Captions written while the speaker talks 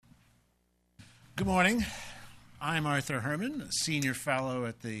Good morning. I'm Arthur Herman, a senior fellow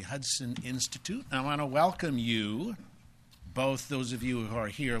at the Hudson Institute. I want to welcome you, both those of you who are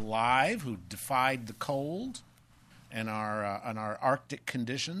here live, who defied the cold and our Arctic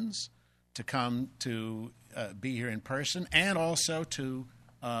conditions to come to be here in person, and also to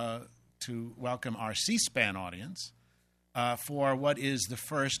welcome our C-SPAN audience for what is the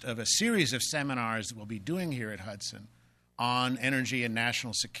first of a series of seminars that we'll be doing here at Hudson on energy and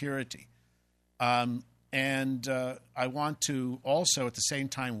national security. I want to also at the same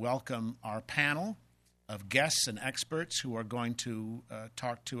time welcome our panel of guests and experts who are going to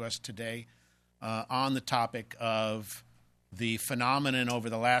talk to us today on the topic of the phenomenon over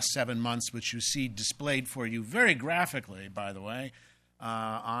the last 7 months, which you see displayed for you very graphically, by the way,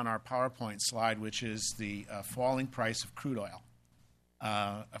 on our PowerPoint slide, which is the falling price of crude oil.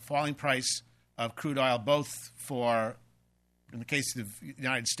 A falling price of crude oil both for, in the case of the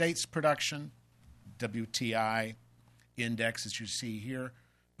United States production, WTI index, as you see here,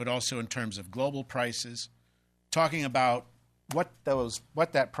 but also in terms of global prices, talking about what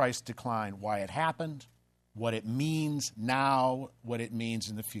that price decline, why it happened, what it means now, what it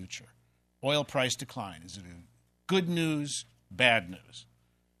means in the future. Oil price decline, is it good news, bad news?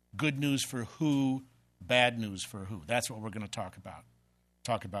 Good news for who, bad news for who? That's what we're going to talk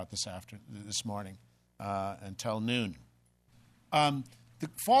about this morning until noon. The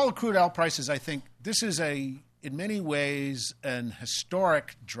fall of crude oil prices, I think, this is in many ways an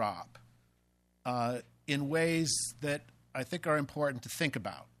historic drop in ways that I think are important to think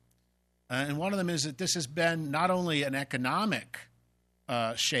about. And one of them is that this has been not only an economic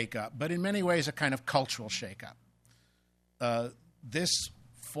shakeup, but in many ways a kind of cultural shakeup. This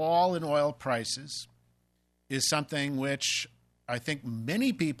fall in oil prices is something which I think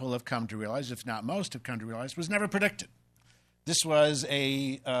many people have come to realize, if not most have come to realize, was never predicted. This was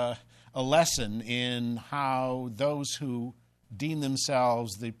a lesson in how those who deem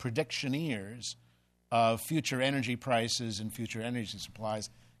themselves the predictioneers of future energy prices and future energy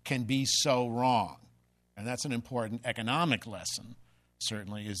supplies can be so wrong. And that's an important economic lesson,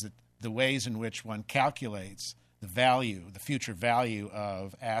 certainly, is that the ways in which one calculates the future value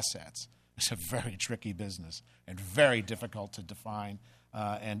of assets is a very tricky business and very difficult to define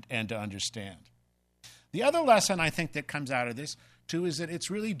and to understand. The other lesson I think that comes out of this, too, is that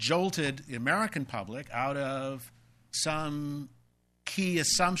it's really jolted the American public out of some key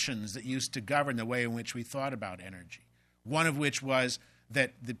assumptions that used to govern the way in which we thought about energy. One of which was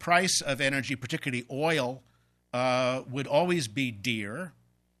that the price of energy, particularly oil, would always be dear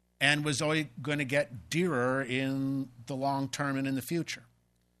and was always going to get dearer in the long term and in the future.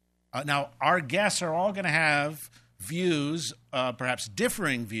 Now, our guests are all going to have views, perhaps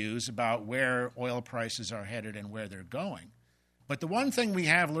differing views, about where oil prices are headed and where they're going. But the one thing we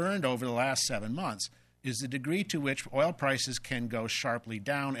have learned over the last 7 months is the degree to which oil prices can go sharply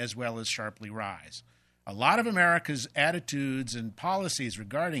down as well as sharply rise. A lot of America's attitudes and policies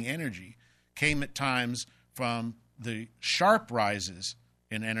regarding energy came at times from the sharp rises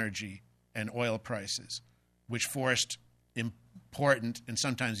in energy and oil prices, which forced important and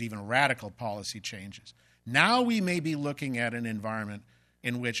sometimes even radical policy changes. Now we may be looking at an environment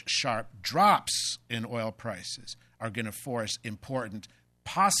in which sharp drops in oil prices are going to force important,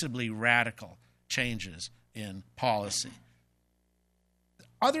 possibly radical changes in policy. The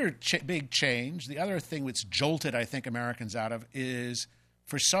other big change, the other thing that's jolted, I think, Americans out of is,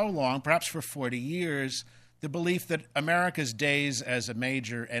 for so long, perhaps for 40 years, the belief that America's days as a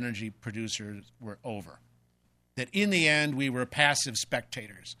major energy producer were over. That in the end, we were passive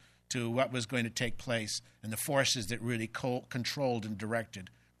spectators to what was going to take place and the forces that really controlled and directed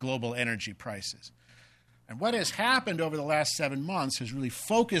global energy prices. And what has happened over the last 7 months has really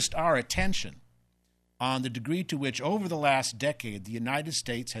focused our attention on the degree to which over the last decade the United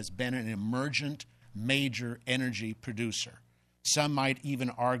States has been an emergent major energy producer. Some might even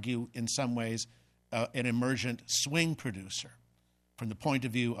argue in some ways an emergent swing producer from the point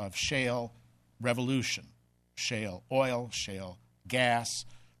of view of shale revolution, shale oil, shale gas,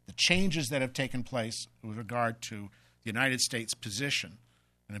 the changes that have taken place with regard to the United States' position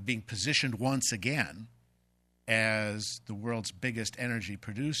and of being positioned once again as the world's biggest energy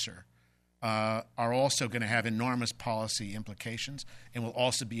producer are also going to have enormous policy implications and will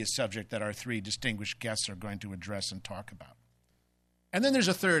also be a subject that our three distinguished guests are going to address and talk about. And then there's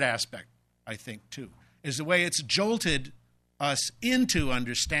a third aspect, I think, too, is the way it's jolted us into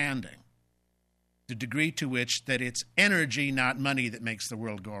understanding the degree to which that it's energy, not money, that makes the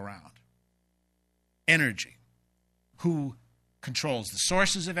world go around. Energy. Who controls the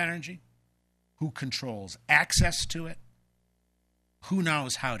sources of energy? Who controls access to it? Who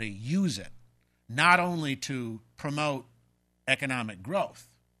knows how to use it? not only to promote economic growth,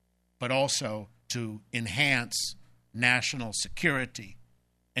 but also to enhance national security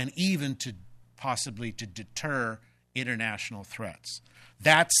and even to possibly to deter international threats.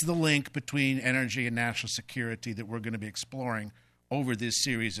 That's the link between energy and national security that we're going to be exploring over this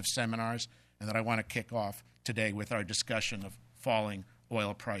series of seminars, and that I want to kick off today with our discussion of falling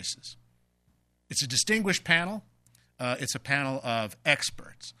oil prices. It's a distinguished panel. It's a panel of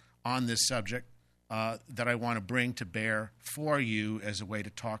experts on this subject that I want to bring to bear for you as a way to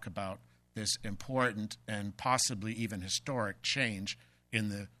talk about this important and possibly even historic change in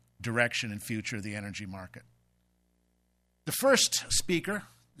the direction and future of the energy market. The first speaker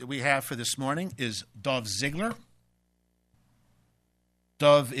that we have for this morning is Dov Zigler.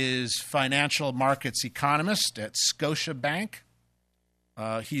 Dov is financial markets economist at Scotiabank.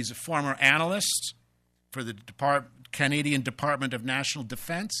 He's a former analyst for the Canadian Department of National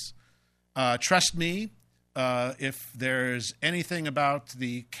Defense. Trust me, if there's anything about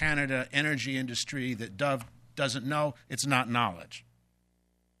the Canada energy industry that Dov doesn't know, it's not knowledge.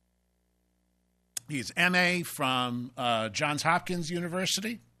 He's MA from Johns Hopkins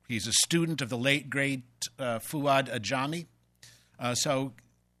University. He's a student of the late, great Fuad Ajami. So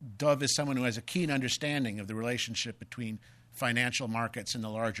Dov is someone who has a keen understanding of the relationship between financial markets and the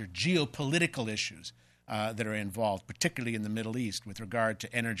larger geopolitical issues that are involved, particularly in the Middle East, with regard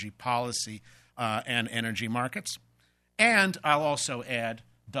to energy policy and energy markets. And I'll also add,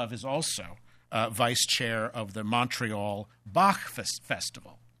 Dov is also vice chair of the Montreal Bach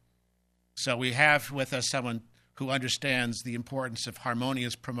Festival. So we have with us someone who understands the importance of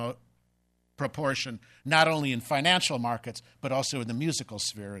harmonious proportion, not only in financial markets, but also in the musical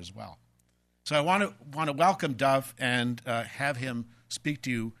sphere as well. So I want to welcome Dov and have him speak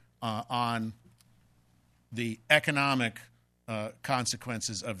to you on the economic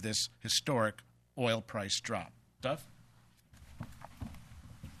consequences of this historic oil price drop. Dov?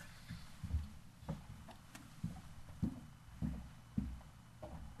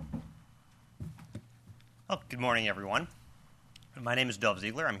 Well, good morning, everyone. My name is Dov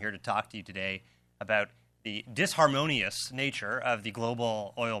Zigler. I'm here to talk to you today about the disharmonious nature of the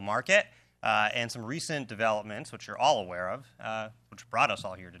global oil market and some recent developments, which you're all aware of, which brought us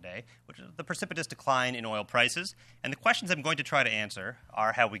all here today, which is the precipitous decline in oil prices. And the questions I'm going to try to answer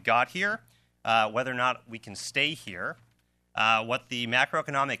are how we got here, whether or not we can stay here, what the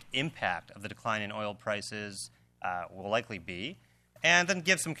macroeconomic impact of the decline in oil prices will likely be, and then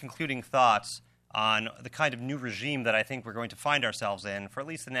give some concluding thoughts on the kind of new regime that I think we're going to find ourselves in for at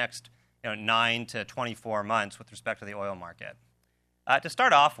least the next 9 to 24 months with respect to the oil market. To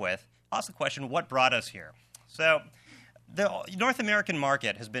start off with, I'll ask the question, what brought us here? So the North American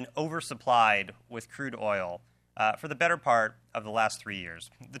market has been oversupplied with crude oil for the better part of the last 3 years.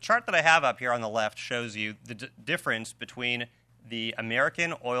 The chart that I have up here on the left shows you the difference between the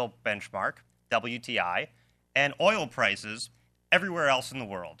American oil benchmark, WTI, and oil prices everywhere else in the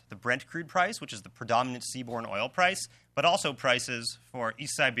world. The Brent crude price, which is the predominant seaborne oil price, but also prices for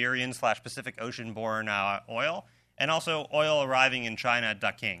East Siberian / Pacific Ocean-borne oil, and also oil arriving in China at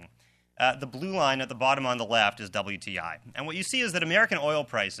Daqing. The blue line at the bottom on the left is WTI. And what you see is that American oil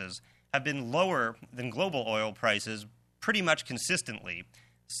prices have been lower than global oil prices pretty much consistently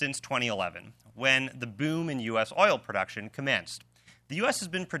since 2011, when the boom in U.S. oil production commenced. The U.S. has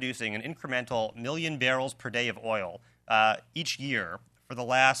been producing an incremental 1 million barrels per day of oil each year for the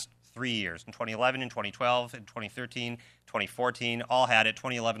last 3 years. In 2011, in 2012, in 2013, 2014, all had it.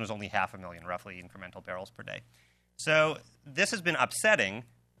 2011 was only 500,000, roughly, incremental barrels per day. So this has been upsetting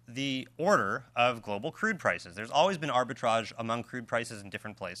the order of global crude prices. There's always been arbitrage among crude prices in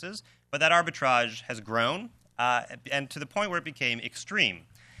different places, but that arbitrage has grown and to the point where it became extreme.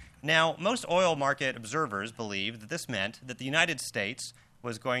 Now, most oil market observers believe that this meant that the United States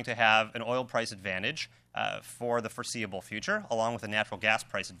was going to have an oil price advantage for the foreseeable future, along with a natural gas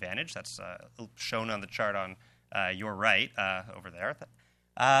price advantage. That's shown on the chart on your right over there.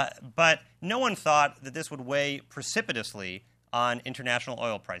 But no one thought that this would weigh precipitously on international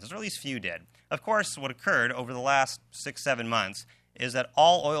oil prices, or at least few did. Of course, what occurred over the last 6-7 months is that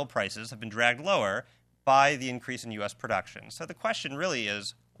all oil prices have been dragged lower by the increase in U.S. production. So the question really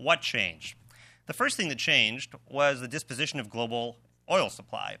is, what changed? The first thing that changed was the disposition of global oil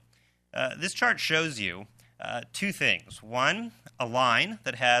supply. This chart shows you two things. One, a line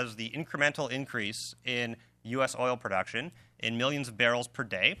that has the incremental increase in U.S. oil production in millions of barrels per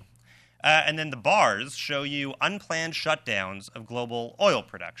day. And then the bars show you unplanned shutdowns of global oil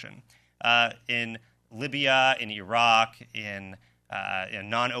production in Libya, in Iraq, in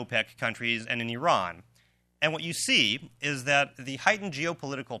non-OPEC countries, and in Iran. And what you see is that the heightened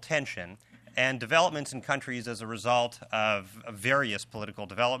geopolitical tension and developments in countries as a result of various political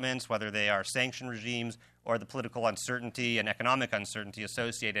developments, whether they are sanction regimes or the political uncertainty and economic uncertainty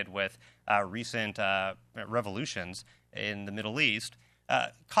associated with recent revolutions in the Middle East,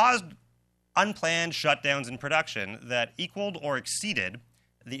 caused unplanned shutdowns in production that equaled or exceeded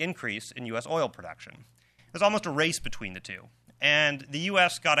the increase in U.S. oil production. It was almost a race between the two. And the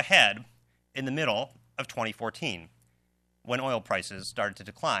U.S. got ahead in the middle of 2014 when oil prices started to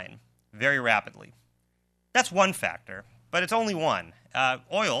decline very rapidly. That's one factor, but it's only one.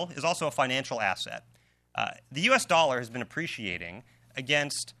 Oil is also a financial asset. The U.S. dollar has been appreciating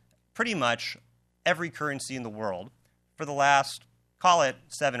against pretty much every currency in the world for the last, call it,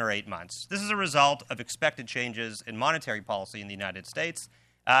 7 or 8 months. This is a result of expected changes in monetary policy in the United States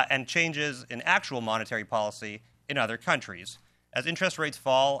and changes in actual monetary policy in other countries. As interest rates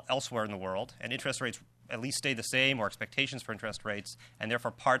fall elsewhere in the world, and interest rates at least stay the same, or expectations for interest rates, and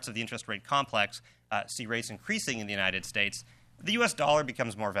therefore parts of the interest rate complex see rates increasing in the United States, the U.S. dollar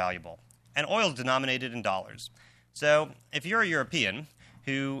becomes more valuable. And oil is denominated in dollars. So if you're a European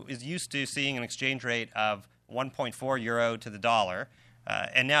who is used to seeing an exchange rate of 1.4 euro to the dollar,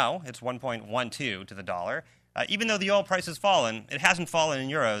 and now it's 1.12 to the dollar, even though the oil price has fallen, it hasn't fallen in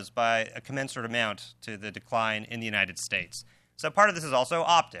euros by a commensurate amount to the decline in the United States. So part of this is also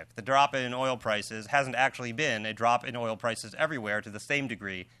optic. The drop in oil prices hasn't actually been a drop in oil prices everywhere to the same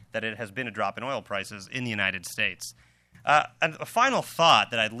degree that it has been a drop in oil prices in the United States. And a final thought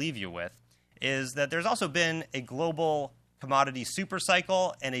that I'd leave you with is that there's also been a global commodity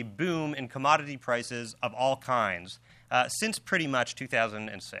supercycle and a boom in commodity prices of all kinds since pretty much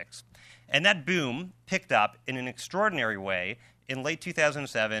 2006. And that boom picked up in an extraordinary way in late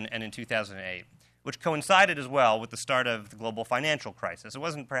 2007 and in 2008. Which coincided as well with the start of the global financial crisis. It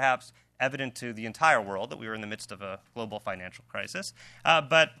wasn't perhaps evident to the entire world that we were in the midst of a global financial crisis,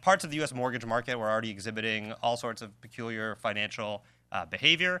 but parts of the U.S. mortgage market were already exhibiting all sorts of peculiar financial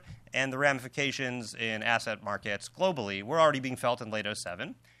behavior, and the ramifications in asset markets globally were already being felt in late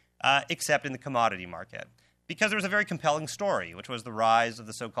 2007, except in the commodity market. Because there was a very compelling story, which was the rise of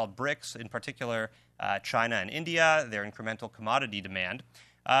the so-called BRICS, in particular China and India, their incremental commodity demand.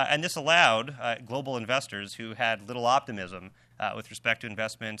 And this allowed global investors who had little optimism with respect to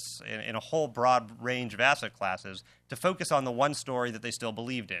investments in a whole broad range of asset classes to focus on the one story that they still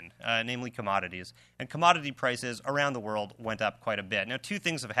believed in, namely commodities. And commodity prices around the world went up quite a bit. Now, two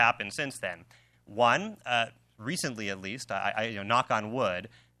things have happened since then. One, recently at least, knock on wood,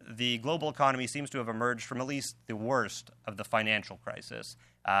 the global economy seems to have emerged from at least the worst of the financial crisis.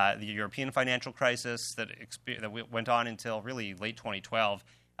 The European financial crisis that went on until really late 2012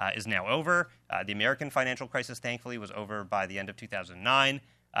 is now over. The American financial crisis, thankfully, was over by the end of 2009.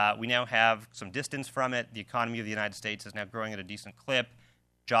 We now have some distance from it. The economy of the United States is now growing at a decent clip.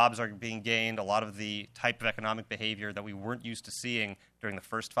 Jobs are being gained. A lot of the type of economic behavior that we weren't used to seeing during the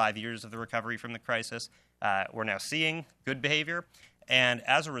first 5 years of the recovery from the crisis, we're now seeing good behavior. And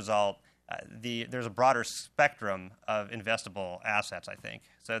as a result, there's a broader spectrum of investable assets, I think.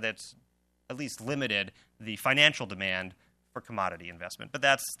 So that's at least limited the financial demand for commodity investment. But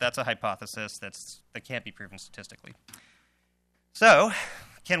that's a hypothesis that can't be proven statistically. So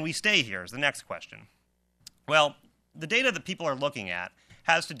can we stay here is the next question. Well, the data that people are looking at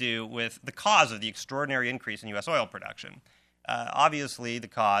has to do with the cause of the extraordinary increase in U.S. oil production. Obviously, the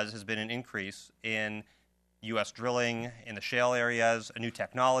cause has been an increase in U.S. drilling in the shale areas, a new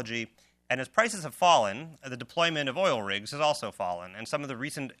technology. And as prices have fallen, the deployment of oil rigs has also fallen. And some of the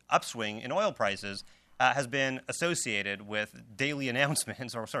recent upswing in oil prices has been associated with weekly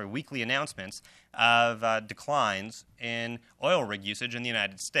announcements of declines in oil rig usage in the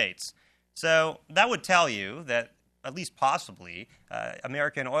United States. So that would tell you that, at least possibly,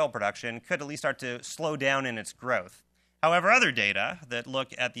 American oil production could at least start to slow down in its growth. However, other data that look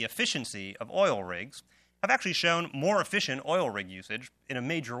at the efficiency of oil rigs have actually shown more efficient oil rig usage in a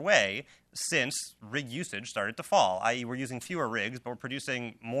major way since rig usage started to fall, i.e. we're using fewer rigs, but we're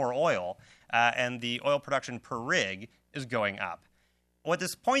producing more oil, and the oil production per rig is going up. What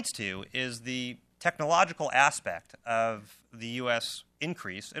this points to is the technological aspect of the U.S.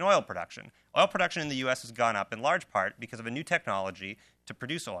 increase in oil production. Oil production in the U.S. has gone up in large part because of a new technology to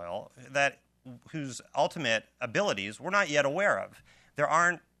produce oil whose ultimate abilities we're not yet aware of. There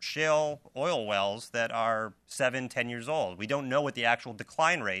aren't shale oil wells that are 7-10 years old. We don't know what the actual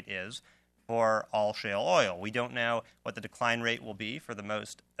decline rate is for all shale oil. We don't know what the decline rate will be for the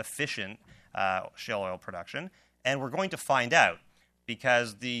most efficient shale oil production. And we're going to find out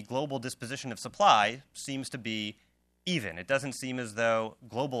because the global disposition of supply seems to be even. It doesn't seem as though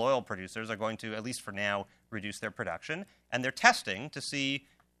global oil producers are going to, at least for now, reduce their production. And they're testing to see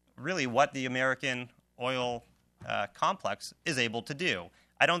really what the American oil complex is able to do.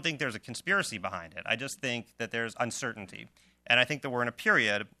 I don't think there's a conspiracy behind it. I just think that there's uncertainty. And I think that we're in a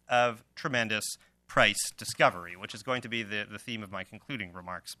period of tremendous price discovery, which is going to be the theme of my concluding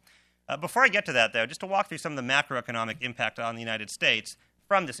remarks. Before I get to that, though, just to walk through some of the macroeconomic impact on the United States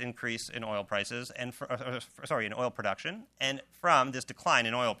from this increase in oil prices and in oil production, and from this decline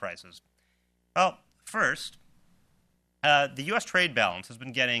in oil prices. Well, first, the U.S. trade balance has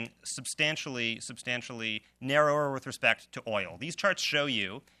been getting substantially narrower with respect to oil. These charts show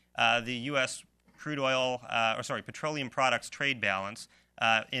you the U.S. petroleum products trade balance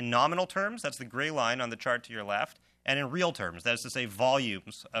in nominal terms. That's the gray line on the chart to your left. And in real terms, that is to say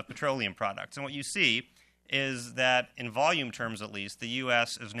volumes of petroleum products. And what you see is that in volume terms, at least, the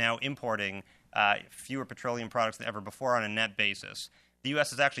U.S. is now importing fewer petroleum products than ever before on a net basis. The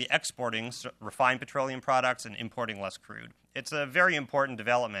U.S. is actually exporting refined petroleum products and importing less crude. It's a very important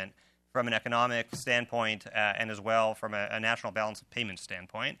development from an economic standpoint and as well from a national balance of payments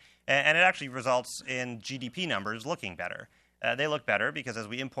standpoint. And it actually results in GDP numbers looking better. They look better because as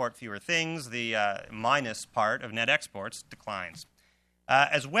we import fewer things, the minus part of net exports declines.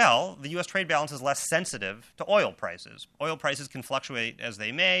 As well, the U.S. trade balance is less sensitive to oil prices. Oil prices can fluctuate as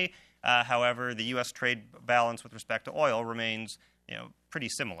they may. However, the U.S. trade balance with respect to oil remains pretty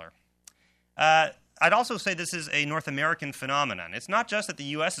similar. I'd also say this is a North American phenomenon. It's not just that the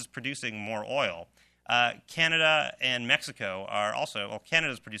U.S. is producing more oil. Canada and Mexico are also, well,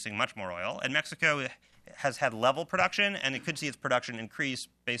 Canada is producing much more oil, and Mexico has had level production, and it could see its production increase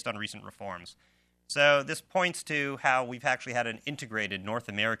based on recent reforms. So this points to how we've actually had an integrated North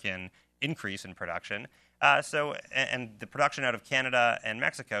American increase in production. And the production out of Canada and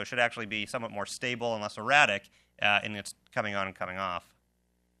Mexico should actually be somewhat more stable and less erratic in its coming on and coming off.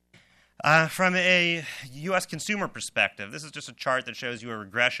 From a U.S. consumer perspective, this is just a chart that shows you a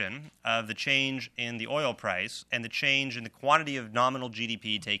regression of the change in the oil price and the change in the quantity of nominal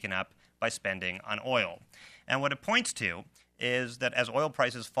GDP taken up by spending on oil. And what it points to is that as oil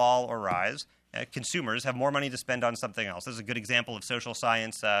prices fall or rise, consumers have more money to spend on something else. This is a good example of social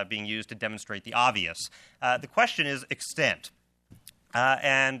science being used to demonstrate the obvious. The question is extent.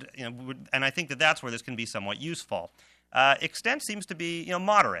 And I think that that's where this can be somewhat useful. Extent seems to be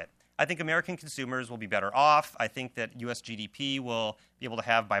moderate. I think American consumers will be better off. I think that U.S. GDP will be able to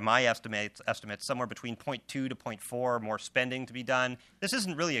have, by my estimates, somewhere between 0.2 to 0.4 more spending to be done. This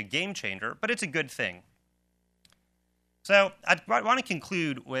isn't really a game changer, but it's a good thing. So I want to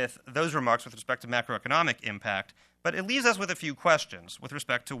conclude with those remarks with respect to macroeconomic impact, but it leaves us with a few questions with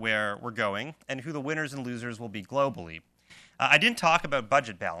respect to where we're going and who the winners and losers will be globally. I didn't talk about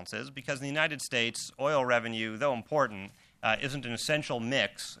budget balances because in the United States, oil revenue, though important, isn't an essential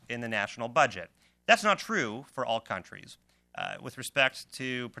mix in the national budget. That's not true for all countries. With respect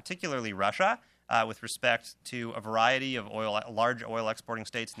to particularly Russia, with respect to a variety of large oil exporting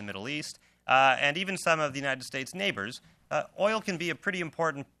states in the Middle East, and even some of the United States' neighbors, oil can be a pretty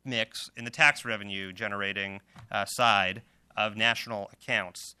important mix in the tax revenue generating side of national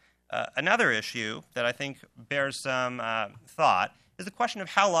accounts. Another issue that I think bears some thought is the question of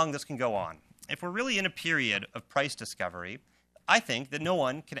how long this can go on. If we're really in a period of price discovery, I think that no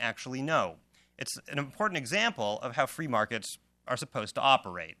one can actually know. It's an important example of how free markets are supposed to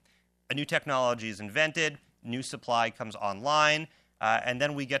operate. A new technology is invented, new supply comes online, and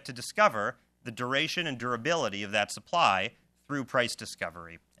then we get to discover the duration and durability of that supply through price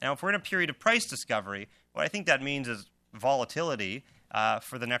discovery. Now, if we're in a period of price discovery, what I think that means is volatility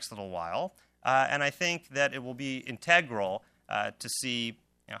for the next little while, and I think that it will be integral to see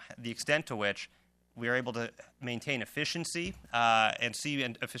the extent to which we are able to maintain efficiency and see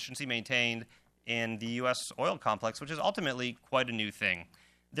efficiency maintained in the U.S. oil complex, which is ultimately quite a new thing.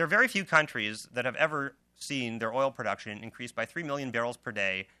 There are very few countries that have ever seen their oil production increase by 3 million barrels per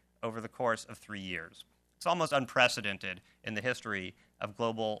day over the course of 3 years. It's almost unprecedented in the history of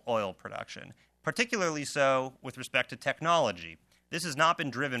global oil production, particularly so with respect to technology. This has not been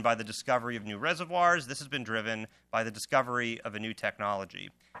driven by the discovery of new reservoirs. This has been driven by the discovery of a new technology.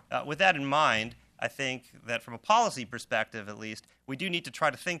 With that in mind, I think that from a policy perspective, at least, we do need to try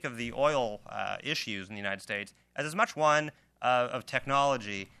to think of the oil issues in the United States as much one of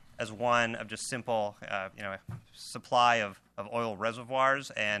technology as one of just simple supply of oil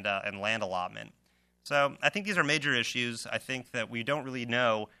reservoirs and land allotment. So I think these are major issues. I think that we don't really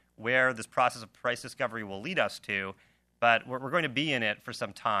know where this process of price discovery will lead us to, but we're going to be in it for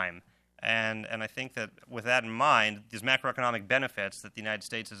some time. And I think that with that in mind, these macroeconomic benefits that the United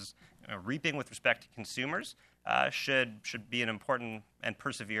States is reaping with respect to consumers should be an important and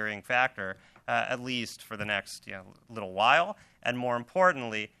persevering factor, at least for the next little while. And more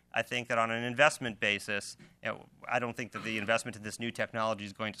importantly, I think that on an investment basis, I don't think that the investment in this new technology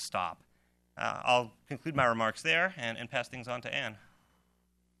is going to stop. I'll conclude my remarks there and pass things on to Anne.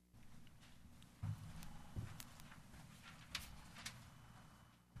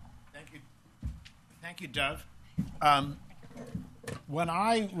 Thank you, Dov. When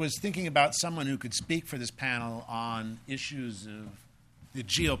I was thinking about someone who could speak for this panel on issues of the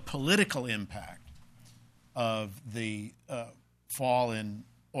geopolitical impact of the fall in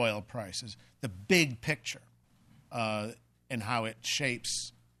oil prices, the big picture, and how it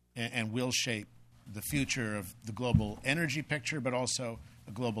shapes and will shape the future of the global energy picture, but also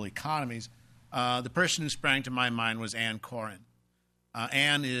the global economies, the person who sprang to my mind was Anne Korin.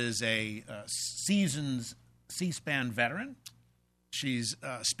 Anne is a seasoned C-SPAN veteran. She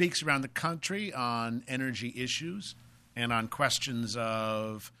speaks around the country on energy issues and on questions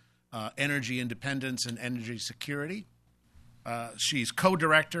of energy independence and energy security. She's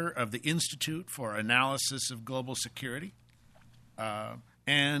co-director of the Institute for Analysis of Global Security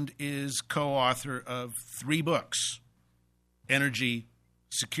and is co-author of 3 books: Energy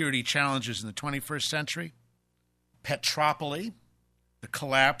Security Challenges in the 21st Century, Petropoly, The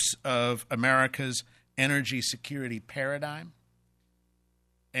Collapse of America's Energy Security Paradigm,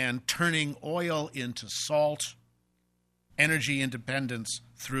 and Turning Oil into Salt, Energy Independence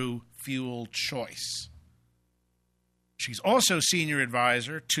Through Fuel Choice. She's also senior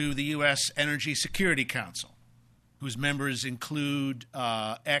advisor to the U.S. Energy Security Council, whose members include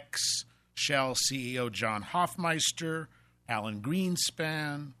ex-Shell CEO John Hofmeister, Alan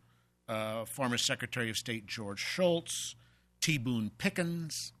Greenspan, former Secretary of State George Shultz, T. Boone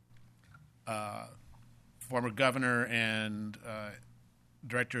Pickens, former Governor and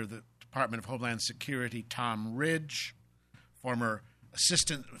Director of the Department of Homeland Security Tom Ridge, former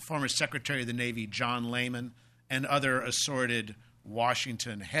Secretary of the Navy John Lehman, and other assorted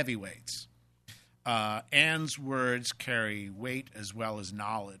Washington heavyweights. Anne's words carry weight as well as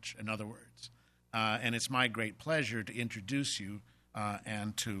knowledge, in other words. And it's my great pleasure to introduce you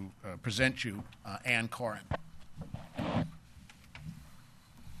and to present you Anne Korin.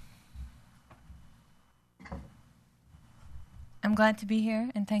 I'm glad to be here,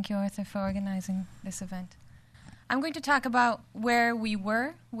 and thank you, Arthur, for organizing this event. I'm going to talk about where we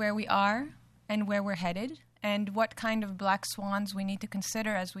were, where we are, and where we're headed, and what kind of black swans we need to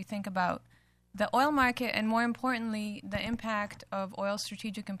consider as we think about the oil market, and more importantly, the impact of oil's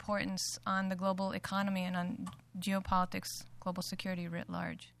strategic importance on the global economy and on geopolitics, global security writ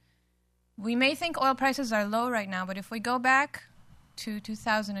large. We may think oil prices are low right now, but if we go back to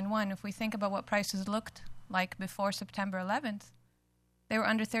 2001, if we think about what prices looked like before September 11th, they were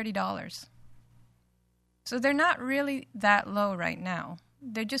under $30. So they're not really that low right now.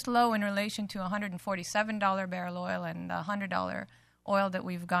 They're just low in relation to $147 barrel oil and the $100 oil that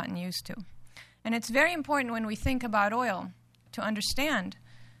we've gotten used to. And it's very important when we think about oil to understand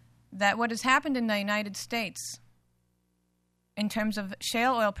that what has happened in the United States in terms of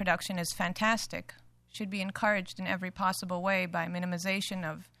shale oil production is fantastic, should be encouraged in every possible way by minimization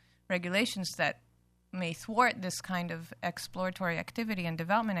of regulations that may thwart this kind of exploratory activity and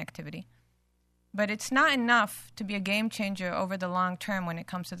development activity. But it's not enough to be a game changer over the long term when it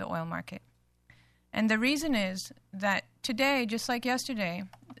comes to the oil market. And the reason is that today, just like yesterday,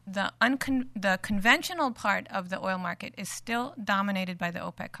 the conventional part of the oil market is still dominated by the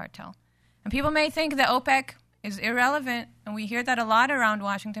OPEC cartel. And people may think that OPEC is irrelevant, and we hear that a lot around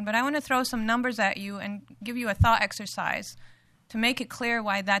Washington, but I want to throw some numbers at you and give you a thought exercise to make it clear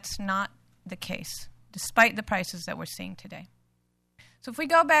why that's not the case, despite the prices that we're seeing today. So if we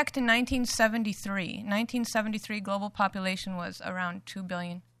go back to 1973, global population was around 2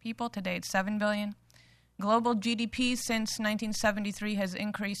 billion people. Today it's 7 billion. Global GDP since 1973 has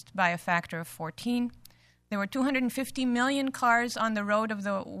increased by a factor of 14. There were 250 million cars on the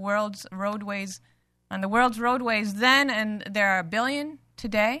world's roadways then, and there are 1 billion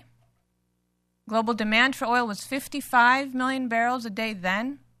today. Global demand for oil was 55 million barrels a day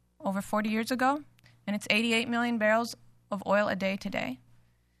then, over 40 years ago, and it's 88 million barrels of oil a day today.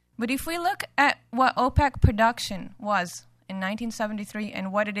 But if we look at what OPEC production was in 1973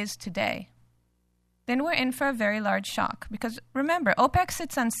 and what it is today, then we're in for a very large shock. Because remember, OPEC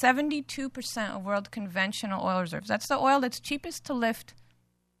sits on 72% of world conventional oil reserves. That's the oil that's cheapest to lift,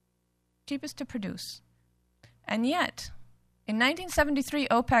 cheapest to produce. And yet, in 1973,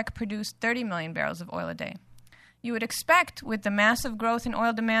 OPEC produced 30 million barrels of oil a day. You would expect, with the massive growth in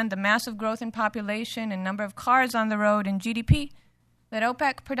oil demand, the massive growth in population and number of cars on the road and GDP, that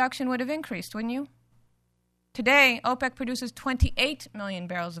OPEC production would have increased, wouldn't you? Today, OPEC produces 28 million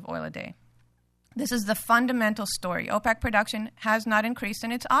barrels of oil a day. This is the fundamental story. OPEC production has not increased,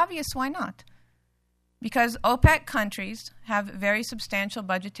 and it's obvious why not. Because OPEC countries have very substantial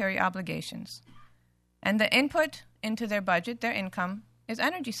budgetary obligations. And the input into their budget, their income, is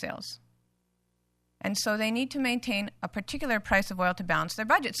energy sales. And so they need to maintain a particular price of oil to balance their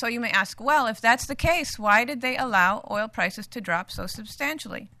budget. So you may ask, well, if that's the case, why did they allow oil prices to drop so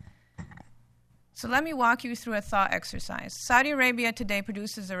substantially? So let me walk you through a thought exercise. Saudi Arabia today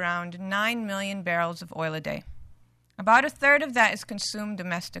produces around 9 million barrels of oil a day. About a third of that is consumed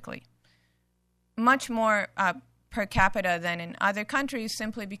domestically. Much more per capita than in other countries,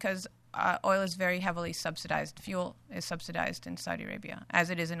 simply because oil is very heavily subsidized. Fuel is subsidized in Saudi Arabia, as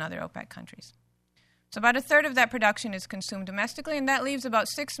it is in other OPEC countries. So about a third of that production is consumed domestically, and that leaves about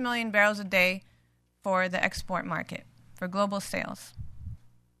 6 million barrels a day for the export market, for global sales.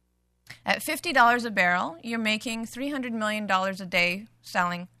 At $50 a barrel, you're making $300 million a day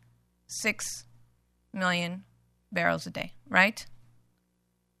selling 6 million barrels a day, right?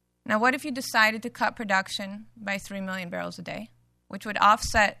 Now, what if you decided to cut production by 3 million barrels a day, which would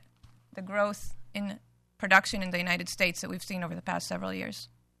offset the growth in production in the United States that we've seen over the past several years?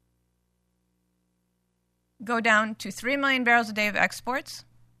 Go down to 3 million barrels a day of exports.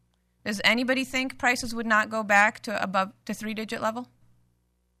 Does anybody think prices would not go back to three-digit level?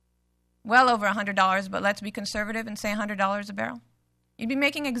 Well over $100, but let's be conservative and say $100 a barrel. You'd be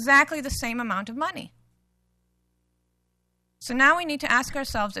making exactly the same amount of money. So now we need to ask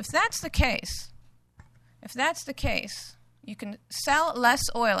ourselves, if that's the case, you can sell less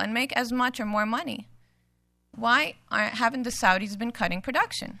oil and make as much or more money. Why haven't the Saudis been cutting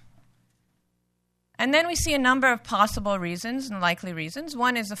production? And then we see a number of possible reasons and likely reasons.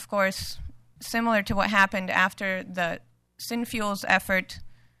 One is, of course, similar to what happened after the Synfuels effort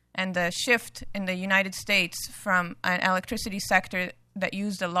and the shift in the United States from an electricity sector that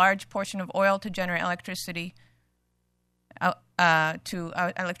used a large portion of oil to generate electricity to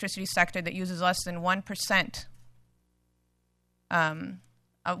an electricity sector that uses less than 1%.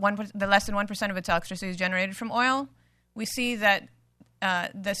 The less than 1% of its electricity is generated from oil. We see that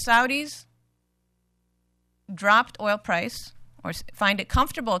the Saudis dropped oil price, or find it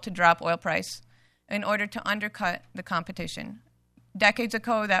comfortable to drop oil price in order to undercut the competition. Decades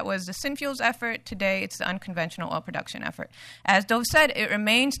ago, that was the Synfuels effort. Today, it's the unconventional oil production effort. As Dov said, it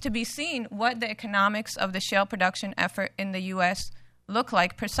remains to be seen what the economics of the shale production effort in the U.S. look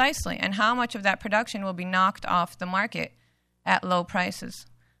like precisely, and how much of that production will be knocked off the market at low prices.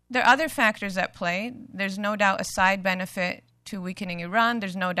 There are other factors at play. There's no doubt a side benefit to weakening Iran.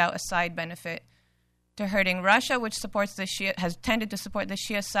 There's no doubt a side benefit to hurting Russia, which has tended to support the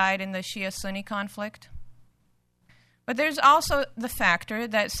Shia side in the Shia-Sunni conflict. But there's also the factor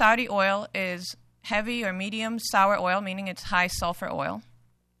that Saudi oil is heavy or medium sour oil, meaning it's high sulfur oil,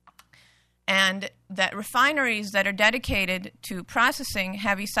 and that refineries that are dedicated to processing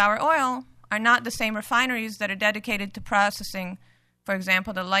heavy sour oil are not the same refineries that are dedicated to processing, for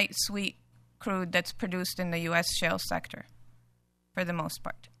example, the light sweet crude that's produced in the U.S. shale sector, for the most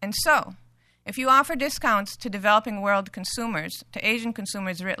part. And so, if you offer discounts to developing world consumers, to Asian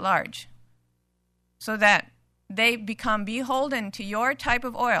consumers writ large, so that they become beholden to your type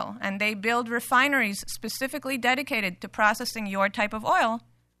of oil and they build refineries specifically dedicated to processing your type of oil,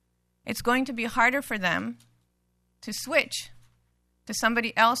 it's going to be harder for them to switch to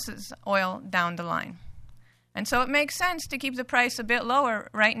somebody else's oil down the line. And so it makes sense to keep the price a bit lower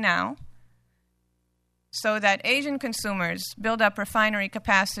right now so that Asian consumers build up refinery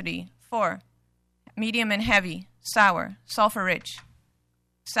capacity for medium and heavy, sour, sulfur-rich,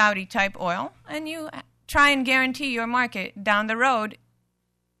 Saudi-type oil, and you try and guarantee your market down the road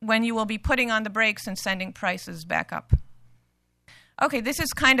when you will be putting on the brakes and sending prices back up. Okay, this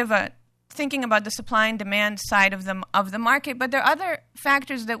is kind of a thinking about the supply and demand side of the market, but there are other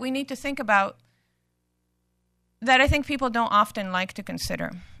factors that we need to think about that I think people don't often like to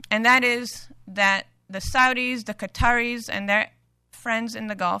consider. And that is that the Saudis, the Qataris, and their friends in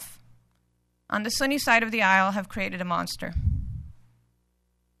the Gulf on the Sunni side of the aisle have created a monster.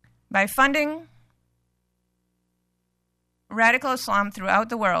 By funding radical Islam throughout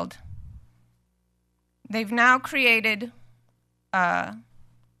the world, they've now created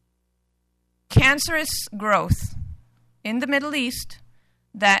cancerous growth in the Middle East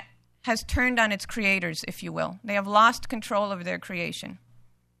that has turned on its creators, if you will. They have lost control of their creation.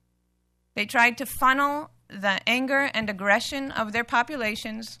 They tried to funnel the anger and aggression of their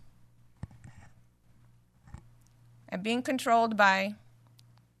populations and being controlled by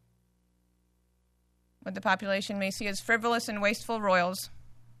what the population may see as frivolous and wasteful royals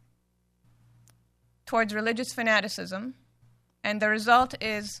towards religious fanaticism, and the result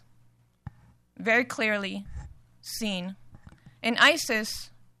is very clearly seen in ISIS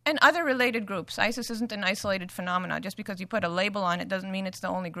and other related groups. ISIS isn't an isolated phenomenon. Just because you put a label on it doesn't mean it's the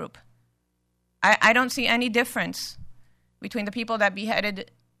only group. I don't see any difference between the people that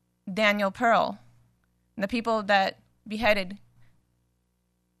beheaded Daniel Pearl and the people that beheaded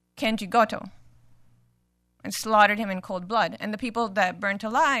Kenji Goto and slaughtered him in cold blood, and the people that burnt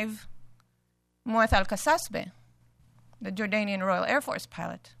alive Muath al-Qasasbeh, the Jordanian Royal Air Force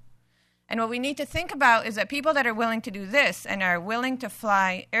pilot. And what we need to think about is that people that are willing to do this and are willing to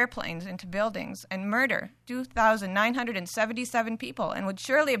fly airplanes into buildings and murder 2,977 people, and would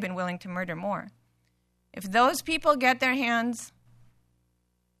surely have been willing to murder more, if those people get their hands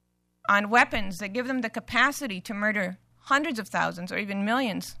on weapons that give them the capacity to murder hundreds of thousands or even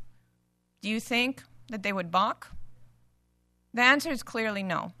millions, do you think that they would balk? The answer is clearly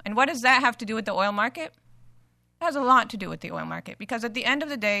no. And what does that have to do with the oil market? It has a lot to do with the oil market, because at the end of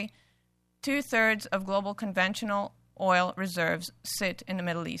the day, 2/3 of global conventional oil reserves sit in the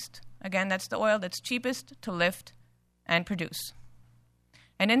Middle East. Again, that's the oil that's cheapest to lift and produce.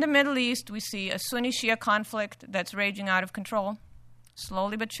 And in the Middle East, we see a Sunni-Shia conflict that's raging out of control,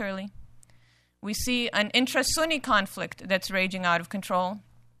 slowly but surely. We see an intra-Sunni conflict that's raging out of control,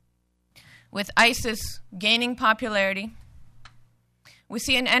 with ISIS gaining popularity. We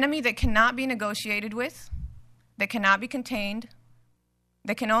see an enemy that cannot be negotiated with, that cannot be contained,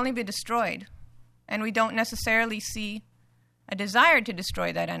 that can only be destroyed. And we don't necessarily see a desire to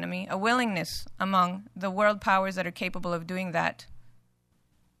destroy that enemy, a willingness among the world powers that are capable of doing that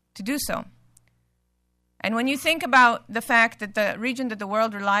to do so. And when you think about the fact that the region that the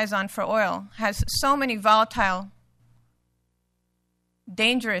world relies on for oil has so many volatile,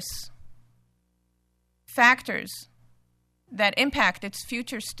 dangerous factors that impact its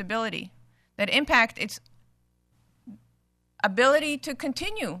future stability, that impact its ability to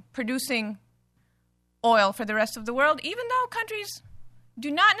continue producing oil for the rest of the world, even though countries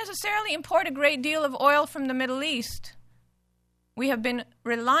do not necessarily import a great deal of oil from the Middle East, we have been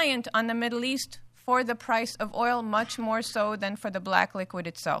reliant on the Middle East for the price of oil much more so than for the black liquid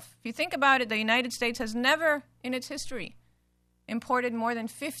itself. If you think about it, the United States has never in its history imported more than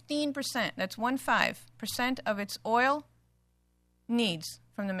 15%, that's 15% of its oil needs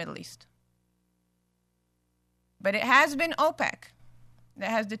from the Middle East. But it has been OPEC that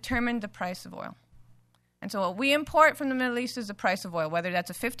has determined the price of oil. And so what we import from the Middle East is the price of oil, whether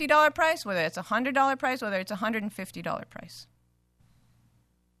that's a $50 price, whether it's a $100 price, whether it's a $150 price.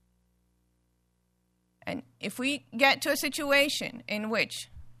 And if we get to a situation in which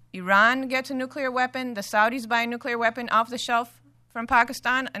Iran gets a nuclear weapon, the Saudis buy a nuclear weapon off the shelf from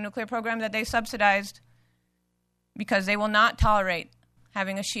Pakistan, a nuclear program that they subsidized because they will not tolerate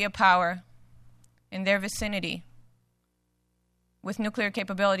having a Shia power in their vicinity with nuclear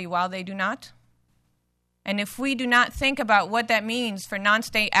capability while they do not. And if we do not think about what that means for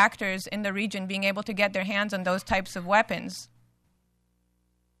non-state actors in the region being able to get their hands on those types of weapons,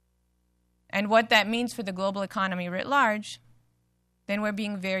 and what that means for the global economy writ large, then we're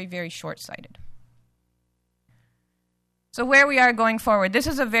being very, very short-sighted. So where we are going forward, this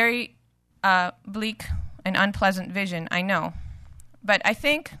is a very bleak and unpleasant vision, I know. But I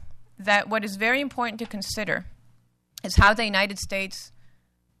think that what is very important to consider is how the United States,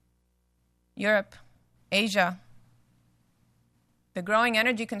 Europe, Asia, the growing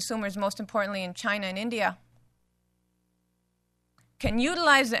energy consumers, most importantly in China and India, can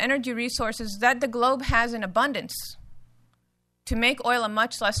utilize the energy resources that the globe has in abundance to make oil a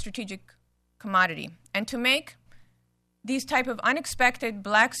much less strategic commodity, and to make these type of unexpected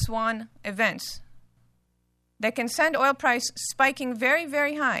black swan events that can send oil price spiking very,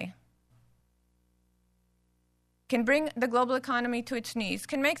 very high, can bring the global economy to its knees,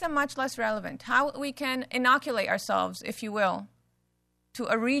 can make them much less relevant. How we can inoculate ourselves, if you will, to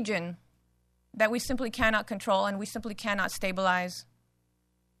a region that we simply cannot control and we simply cannot stabilize,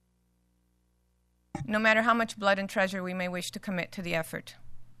 no matter how much blood and treasure we may wish to commit to the effort.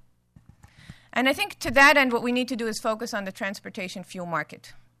 And I think to that end, what we need to do is focus on the transportation fuel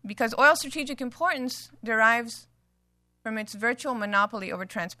market, because oil's strategic importance derives from its virtual monopoly over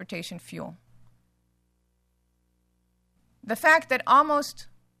transportation fuel. The fact that almost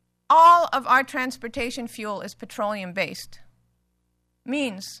all of our transportation fuel is petroleum-based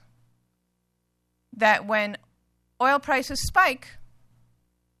means that when oil prices spike,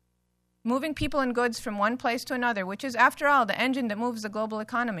 moving people and goods from one place to another, which is, after all, the engine that moves the global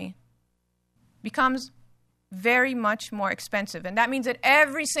economy, becomes very much more expensive. And that means that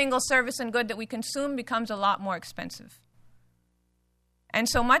every single service and good that we consume becomes a lot more expensive. And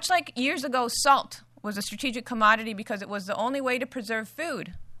so much like years ago, salt was a strategic commodity because it was the only way to preserve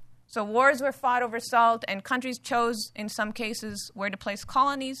food. So wars were fought over salt, and countries chose, in some cases, where to place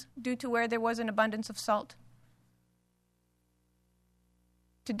colonies due to where there was an abundance of salt.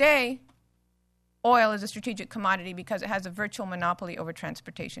 Today, oil is a strategic commodity because it has a virtual monopoly over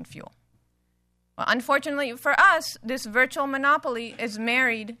transportation fuel. Well, unfortunately for us, this virtual monopoly is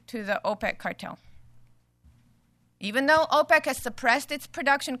married to the OPEC cartel. Even though OPEC has suppressed its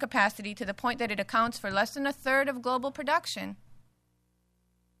production capacity to the point that it accounts for less than a third of global production,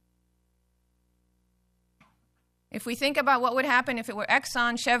 if we think about what would happen if it were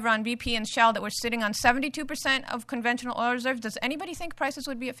Exxon, Chevron, BP, and Shell that were sitting on 72% of conventional oil reserves, does anybody think prices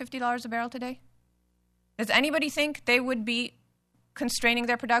would be at $50 a barrel today? Does anybody think they would be constraining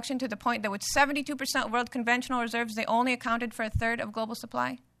their production to the point that with 72% of world conventional reserves, they only accounted for a third of global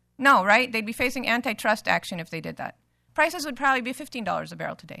supply? No, right? They'd be facing antitrust action if they did that. Prices would probably be $15 a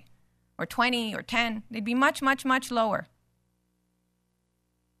barrel today, or 20 or 10. They'd be much, much, much lower.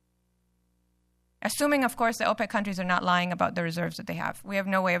 Assuming, of course, that OPEC countries are not lying about the reserves that they have. We have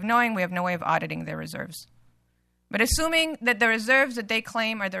no way of knowing. We have no way of auditing their reserves. But assuming that the reserves that they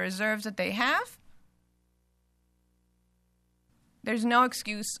claim are the reserves that they have, there's no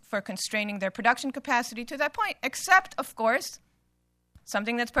excuse for constraining their production capacity to that point, except, of course,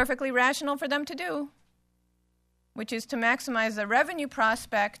 something that's perfectly rational for them to do, which is to maximize the revenue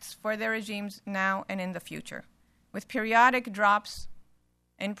prospects for their regimes now and in the future, with periodic drops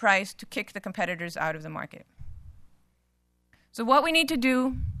in price to kick the competitors out of the market. So what we need to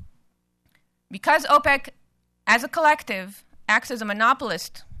do, because OPEC as a collective acts as a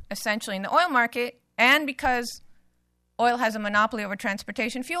monopolist essentially in the oil market, and because oil has a monopoly over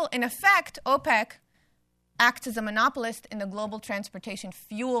transportation fuel, in effect, OPEC acts as a monopolist in the global transportation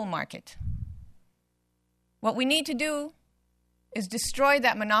fuel market. What we need to do is destroy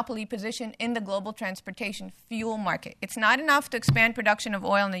that monopoly position in the global transportation fuel market. It's not enough to expand production of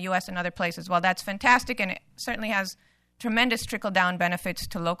oil in the U.S. and other places. While that's fantastic, and it certainly has tremendous trickle-down benefits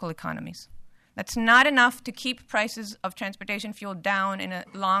to local economies, that's not enough to keep prices of transportation fuel down in a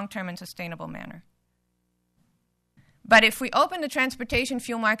long-term and sustainable manner. But if we open the transportation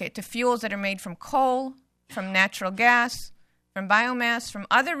fuel market to fuels that are made from coal, from natural gas, from biomass, from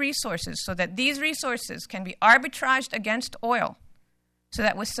other resources, so that these resources can be arbitraged against oil, so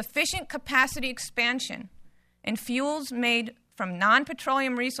that with sufficient capacity expansion in fuels made from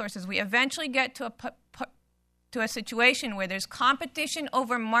non-petroleum resources, we eventually get to a situation where there's competition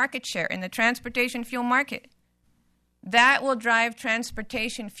over market share in the transportation fuel market, that will drive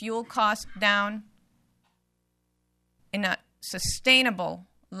transportation fuel costs down in a sustainable,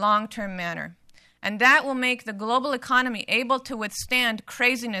 long-term manner. And that will make the global economy able to withstand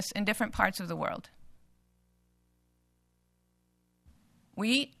craziness in different parts of the world.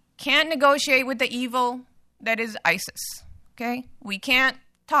 We can't negotiate with the evil that is ISIS, okay? We can't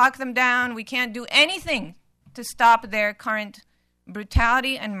talk them down. We can't do anything to stop their current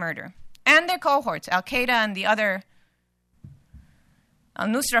brutality and murder. And their cohorts, Al-Qaeda and the other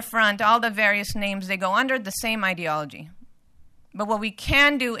Al-Nusra Front, all the various names they go under, the same ideology. But what we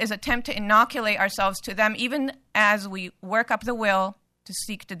can do is attempt to inoculate ourselves to them, even as we work up the will to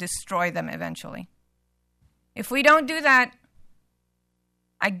seek to destroy them eventually. If we don't do that,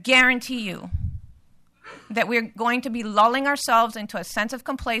 I guarantee you that we're going to be lulling ourselves into a sense of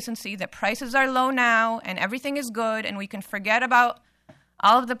complacency that prices are low now and everything is good and we can forget about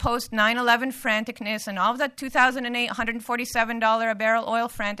all of the post-9/11 franticness and all of the 2008 $147 a barrel oil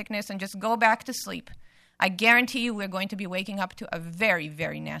franticness and just go back to sleep. I guarantee you we're going to be waking up to a very,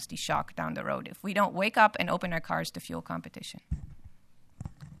 very nasty shock down the road if we don't wake up and open our cars to fuel competition.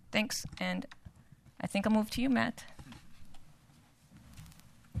 Thanks, and I think I'll move to you, Matt.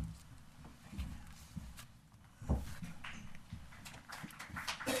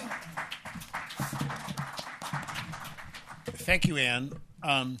 Thank you, Anne.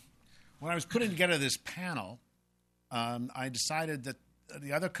 When I was putting together this panel, I decided that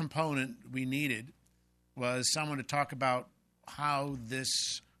the other component we needed was someone to talk about how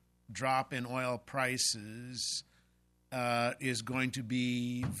this drop in oil prices is going to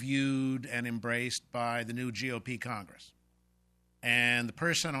be viewed and embraced by the new GOP Congress. And the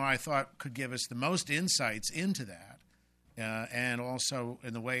person who I thought could give us the most insights into that, and also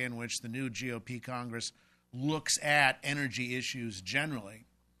in the way in which the new GOP Congress looks at energy issues generally,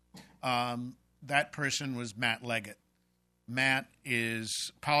 that person was Matt Leggett. Matt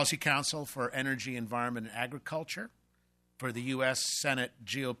is Policy Counsel for Energy, Environment, and Agriculture for the U.S. Senate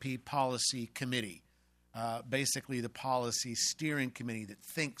GOP Policy Committee, basically the policy steering committee that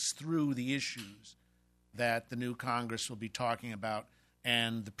thinks through the issues that the new Congress will be talking about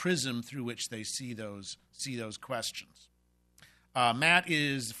and the prism through which they see those questions. Matt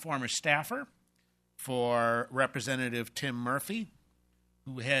is former staffer for Representative Tim Murphy,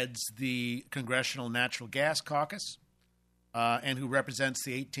 who heads the Congressional Natural Gas Caucus and who represents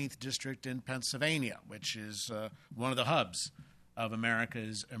the 18th District in Pennsylvania, which is one of the hubs of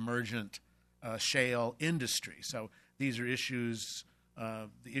America's emergent shale industry. So these are issues, the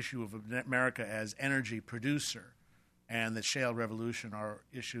issue of America as energy producer and the shale revolution are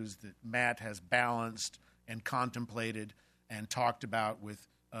issues that Matt has balanced and contemplated and talked about with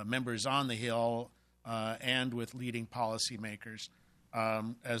members on the Hill and with leading policymakers,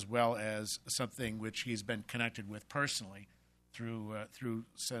 as well as something which he's been connected with personally through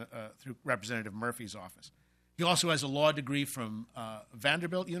Representative Murphy's office. He also has a law degree from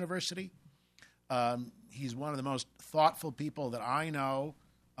Vanderbilt University. He's one of the most thoughtful people that I know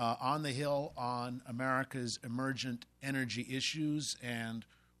on the Hill on America's emergent energy issues and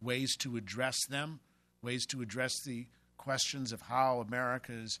ways to address them, ways to address the questions of how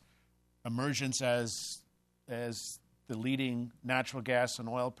America's emergence as the leading natural gas and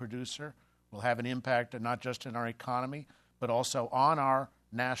oil producer will have an impact not just in our economy, but also on our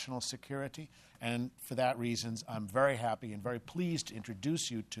national security. And for that reasons, I'm very happy and very pleased to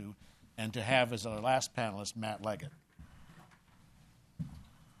introduce you to and to have as our last panelist, Matt Leggett.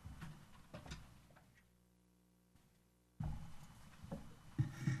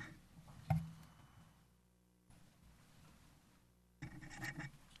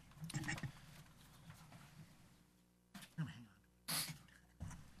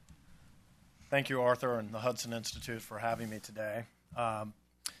 Thank you, Arthur, and the Hudson Institute for having me today.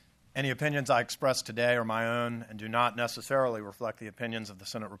 Any opinions I express today are my own and do not necessarily reflect the opinions of the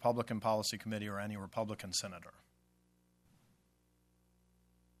Senate Republican Policy Committee or any Republican senator.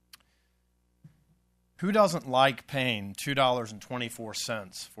 Who doesn't like paying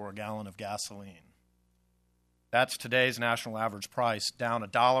 $2.24 for a gallon of gasoline? That's today's national average price, down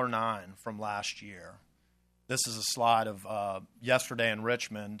 $1.09 from last year. This is a slide of yesterday in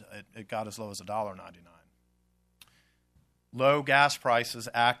Richmond. It got as low as $1.99. Low gas prices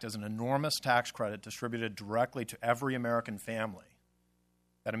act as an enormous tax credit distributed directly to every American family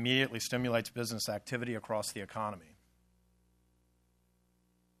that immediately stimulates business activity across the economy.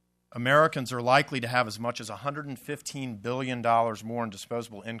 Americans are likely to have as much as $115 billion more in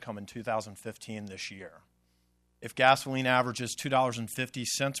disposable income in 2015 this year. If gasoline averages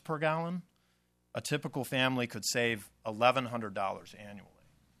 $2.50 per gallon, a typical family could save $1,100 annually.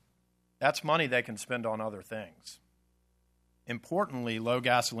 That's money they can spend on other things. Importantly, low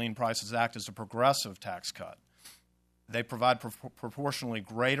gasoline prices act as a progressive tax cut. They provide proportionally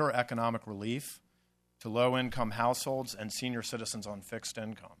greater economic relief to low-income households and senior citizens on fixed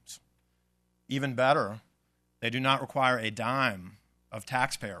incomes. Even better, they do not require a dime of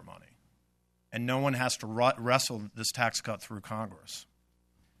taxpayer money, and no one has to wrestle this tax cut through Congress.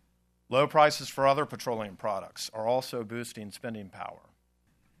 Low prices for other petroleum products are also boosting spending power.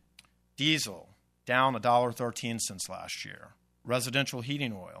 Diesel, down $1.13 since last year. Residential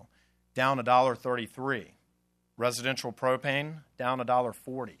heating oil, down $1.33. Residential propane, down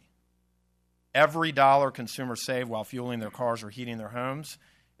 $1.40. Every dollar consumers save while fueling their cars or heating their homes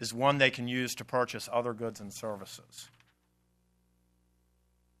is one they can use to purchase other goods and services.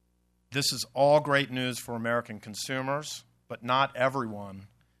 This is all great news for American consumers, but not everyone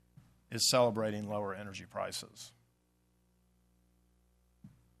is celebrating lower energy prices.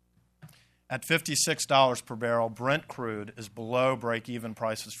 At $56 per barrel, Brent crude is below break-even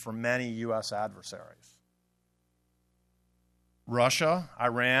prices for many U.S. adversaries. Russia,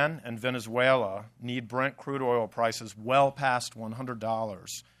 Iran, and Venezuela need Brent crude oil prices well past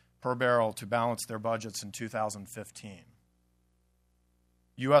 $100 per barrel to balance their budgets in 2015.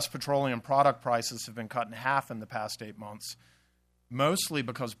 U.S. petroleum product prices have been cut in half in the past 8 months, mostly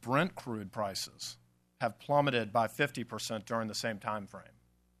because Brent crude prices have plummeted by 50% during the same time frame.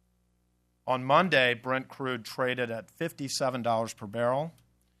 On Monday, Brent crude traded at $57 per barrel.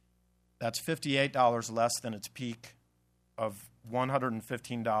 That's $58 less than its peak of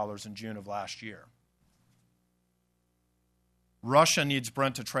 $115 in June of last year. Russia needs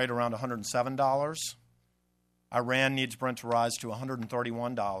Brent to trade around $107. Iran needs Brent to rise to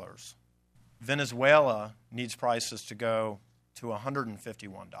 $131. Venezuela needs prices to go to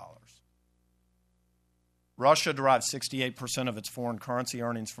 $151. Russia derives 68% of its foreign currency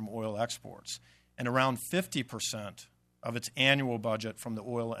earnings from oil exports and around 50% of its annual budget from the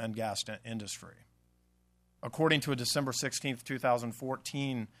oil and gas industry. According to a December 16,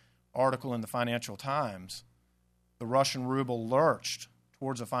 2014 article in the Financial Times, the Russian ruble lurched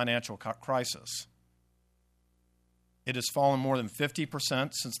towards a financial crisis. It has fallen more than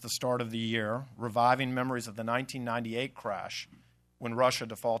 50% since the start of the year, reviving memories of the 1998 crash when Russia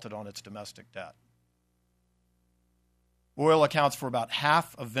defaulted on its domestic debt. Oil accounts for about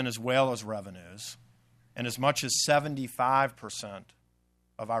half of Venezuela's revenues and as much as 75%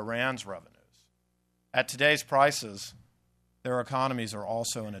 of Iran's revenues. At today's prices, their economies are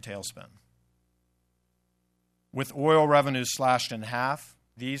also in a tailspin. With oil revenues slashed in half,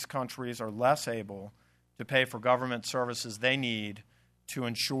 these countries are less able to pay for government services they need to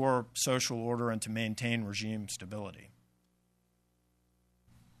ensure social order and to maintain regime stability.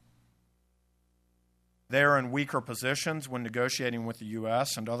 They are in weaker positions when negotiating with the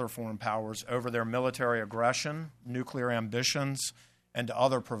U.S. and other foreign powers over their military aggression, nuclear ambitions, and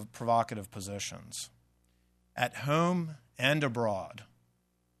other provocative positions. At home and abroad,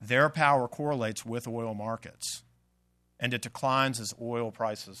 their power correlates with oil markets, and it declines as oil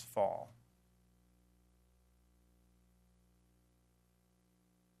prices fall.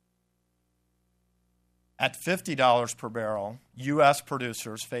 At $50 per barrel, U.S.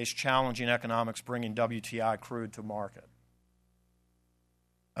 producers face challenging economics bringing WTI crude to market.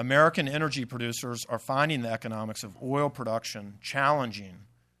 American energy producers are finding the economics of oil production challenging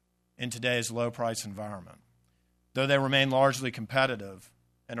in today's low-price environment, though they remain largely competitive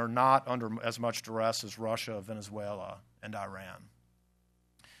and are not under as much duress as Russia, Venezuela, and Iran.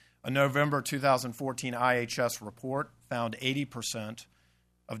 A November 2014 IHS report found 80%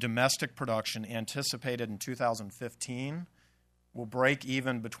 of domestic production anticipated in 2015 will break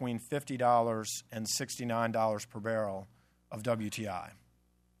even between $50 and $69 per barrel of WTI.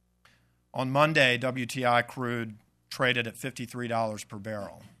 On Monday, WTI crude traded at $53 per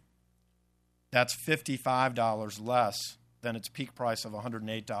barrel. That's $55 less than its peak price of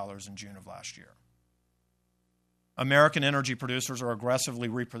 $108 in June of last year. American energy producers are aggressively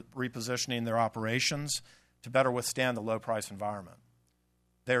repositioning their operations to better withstand the low-price environment.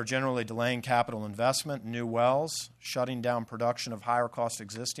 They are generally delaying capital investment in new wells, shutting down production of higher-cost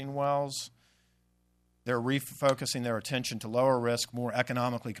existing wells. They're refocusing their attention to lower-risk, more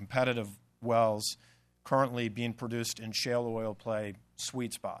economically competitive wells currently being produced in shale oil play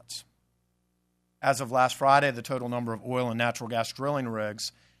sweet spots. As of last Friday, the total number of oil and natural gas drilling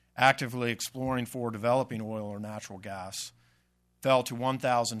rigs actively exploring for developing oil or natural gas fell to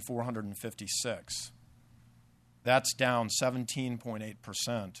 1,456. That's down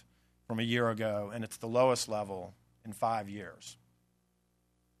 17.8% from a year ago, and it's the lowest level in 5 years.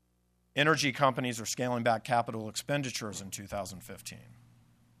 Energy companies are scaling back capital expenditures in 2015.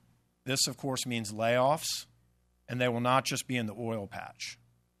 This, of course, means layoffs, and they will not just be in the oil patch.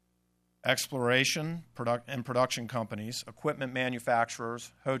 Exploration and production companies, equipment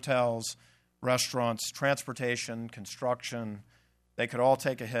manufacturers, hotels, restaurants, transportation, construction, they could all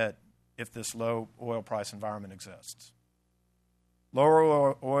take a hit if this low oil price environment exists.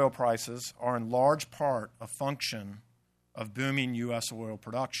 Lower oil prices are in large part a function of booming U.S. oil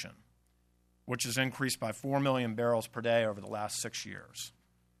production, which has increased by 4 million barrels per day over the last 6 years.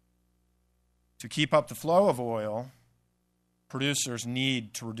 To keep up the flow of oil, producers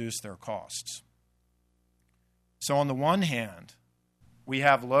need to reduce their costs. So on the one hand, we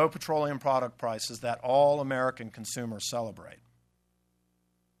have low petroleum product prices that all American consumers celebrate.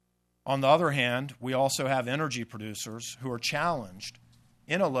 On the other hand, we also have energy producers who are challenged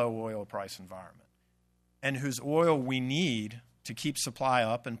in a low oil price environment and whose oil we need to keep supply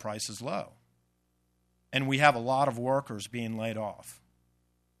up and prices low. And we have a lot of workers being laid off.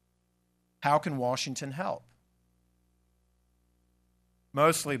 How can Washington help?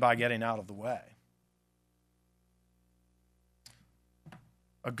 Mostly by getting out of the way.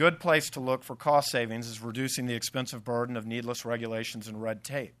 A good place to look for cost savings is reducing the expensive burden of needless regulations and red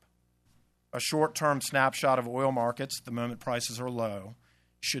tape. A short-term snapshot of oil markets, the moment prices are low,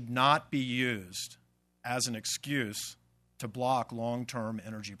 should not be used as an excuse to block long-term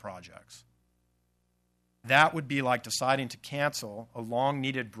energy projects. That would be like deciding to cancel a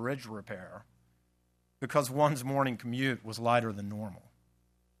long-needed bridge repair because one's morning commute was lighter than normal.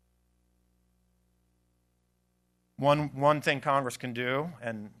 One thing Congress can do,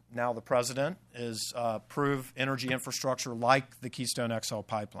 and now the President, is approve energy infrastructure like the Keystone XL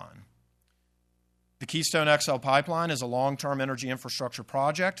pipeline. The Keystone XL pipeline is a long-term energy infrastructure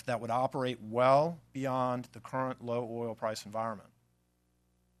project that would operate well beyond the current low oil price environment.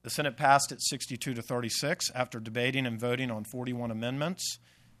 The Senate passed it 62-36 after debating and voting on 41 amendments,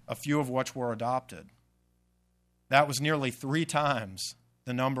 a few of which were adopted. That was nearly 3 times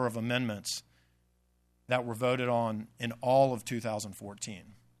the number of amendments that were voted on in all of 2014.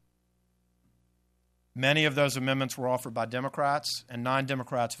 Many of those amendments were offered by Democrats, and 9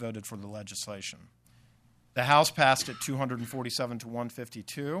 Democrats voted for the legislation. The House passed it 247 to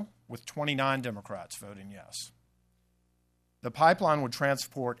 152, with 29 Democrats voting yes. The pipeline would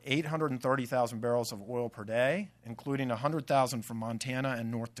transport 830,000 barrels of oil per day, including 100,000 from Montana and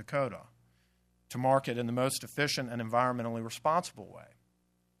North Dakota, to market in the most efficient and environmentally responsible way.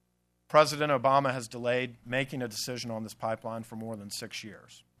 President Obama has delayed making a decision on this pipeline for more than 6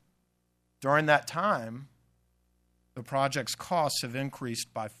 years. During that time, the project's costs have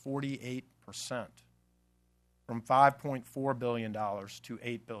increased by 48%, from $5.4 billion to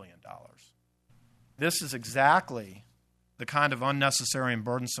 $8 billion. This is exactly the kind of unnecessary and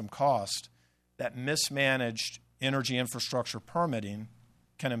burdensome cost that mismanaged energy infrastructure permitting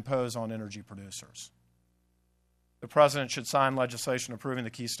can impose on energy producers. The President should sign legislation approving the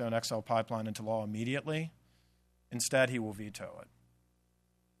Keystone XL pipeline into law immediately. Instead, he will veto it.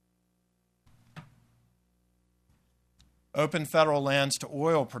 Open federal lands to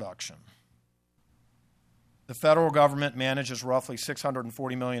oil production. The federal government manages roughly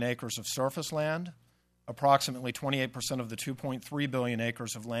 640 million acres of surface land, approximately 28% of the 2.3 billion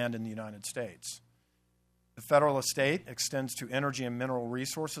acres of land in the United States. The federal estate extends to energy and mineral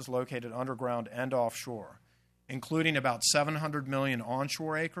resources located underground and offshore, including about 700 million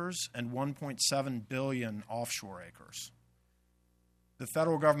onshore acres and 1.7 billion offshore acres. The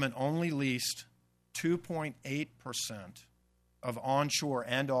federal government only leased 2.8% of onshore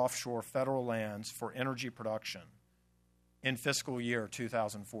and offshore federal lands for energy production in fiscal year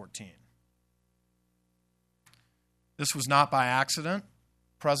 2014. This was not by accident.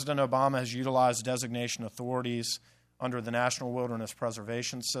 President Obama has utilized designation authorities under the National Wilderness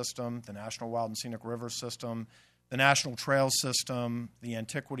Preservation System, the National Wild and Scenic Rivers System, the National Trails System, the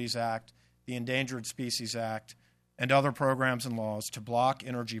Antiquities Act, the Endangered Species Act, and other programs and laws to block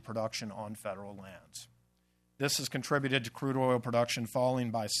energy production on federal lands. This has contributed to crude oil production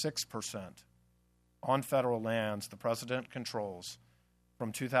falling by 6% on federal lands the President controls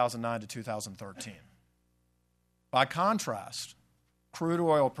from 2009 to 2013. By contrast, crude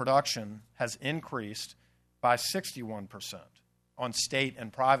oil production has increased by 61% on state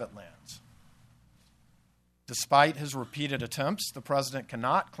and private lands. Despite his repeated attempts, the President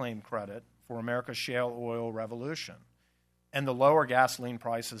cannot claim credit for America's shale oil revolution and the lower gasoline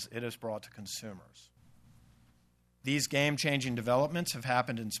prices it has brought to consumers. These game-changing developments have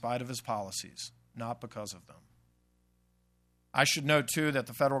happened in spite of his policies, not because of them. I should note, too, that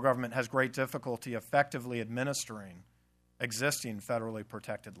the federal government has great difficulty effectively administering existing federally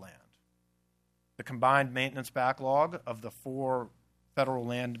protected land. The combined maintenance backlog of the 4 federal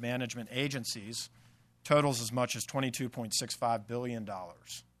land management agencies totals as much as $22.65 billion.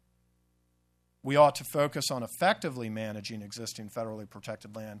 We ought to focus on effectively managing existing federally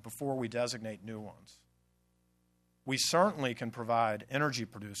protected land before we designate new ones. We certainly can provide energy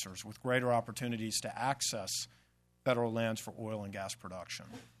producers with greater opportunities to access federal lands for oil and gas production.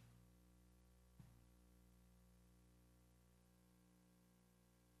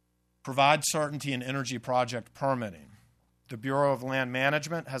 Provide certainty in energy project permitting. The Bureau of Land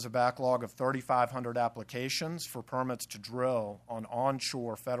Management has a backlog of 3,500 applications for permits to drill on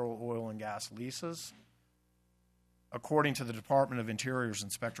onshore federal oil and gas leases, according to the Department of Interior's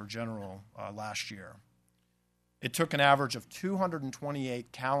Inspector General last year. It took an average of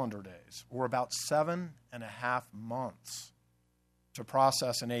 228 calendar days, or about 7.5 months, to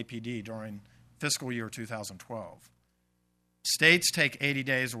process an APD during fiscal year 2012. States take 80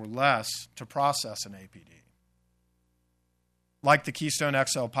 days or less to process an APD. Like the Keystone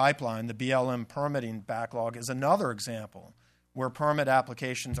XL pipeline, the BLM permitting backlog is another example where permit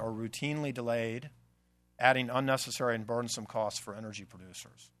applications are routinely delayed, adding unnecessary and burdensome costs for energy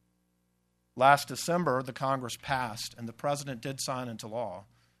producers. Last December, the Congress passed, and the President did sign into law,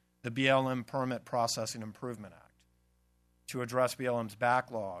 the BLM Permit Processing Improvement Act to address BLM's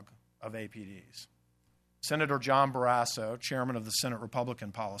backlog of APDs. Senator John Barrasso, chairman of the Senate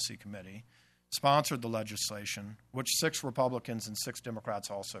Republican Policy Committee, sponsored the legislation, which 6 Republicans and 6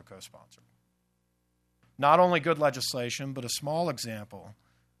 Democrats also co-sponsored. Not only good legislation, but a small example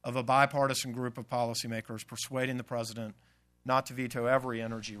of a bipartisan group of policymakers persuading the President not to veto every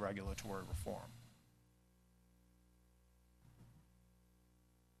energy regulatory reform.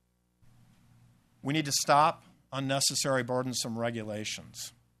 We need to stop unnecessary burdensome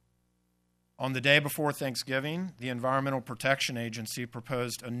regulations. On the day before Thanksgiving, the Environmental Protection Agency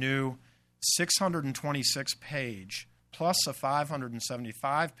proposed a new 626-page plus a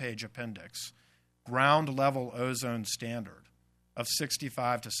 575-page appendix ground-level ozone standard of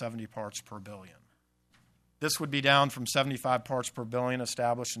 65 to 70 parts per billion. This would be down from 75 parts per billion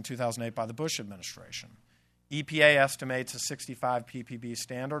established in 2008 by the Bush administration. EPA estimates a 65 ppb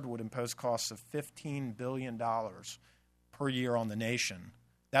standard would impose costs of $15 billion per year on the nation.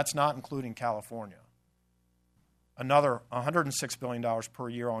 That's not including California. Another $106 billion per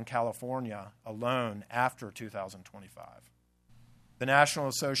year on California alone after 2025. The National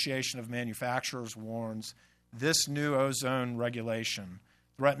Association of Manufacturers warns this new ozone regulation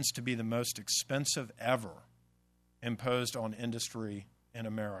threatens to be the most expensive ever imposed on industry in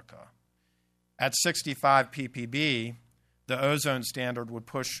America. At 65 ppb, the ozone standard would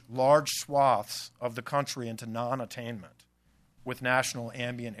push large swaths of the country into non-attainment with national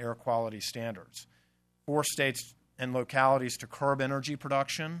ambient air quality standards. Force states and localities to curb energy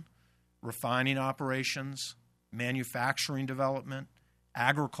production, refining operations, manufacturing development,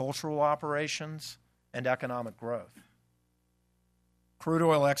 agricultural operations, and economic growth. Crude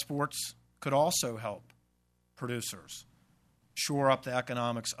oil exports could also help producers shore up the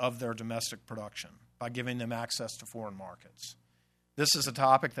economics of their domestic production by giving them access to foreign markets. This is a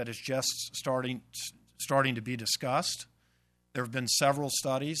topic that is just starting to be discussed. There have been several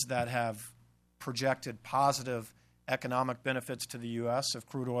studies that have projected positive economic benefits to the U.S. if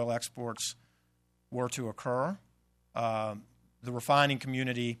crude oil exports were to occur. The refining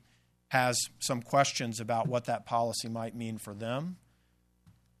community has some questions about what that policy might mean for them.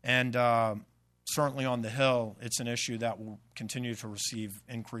 And certainly on the Hill, it's an issue that will continue to receive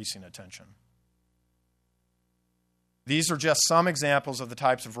increasing attention. These are just some examples of the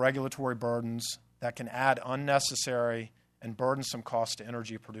types of regulatory burdens that can add unnecessary and burdensome costs to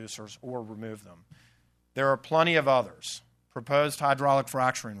energy producers or remove them. There are plenty of others: proposed hydraulic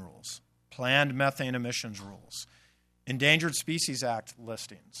fracturing rules, planned methane emissions rules, Endangered Species Act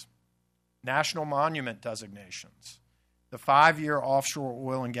listings, national monument designations, the 5-year offshore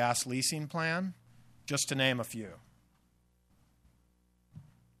oil and gas leasing plan, just to name a few.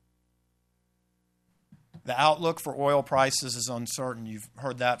 The outlook for oil prices is uncertain. You've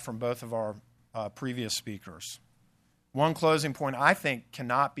heard that from both of our previous speakers. One closing point I think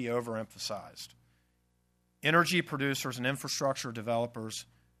cannot be overemphasized. Energy producers and infrastructure developers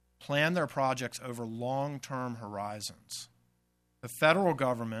plan their projects over long-term horizons. The federal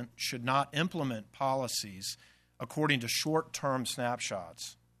government should not implement policies according to short-term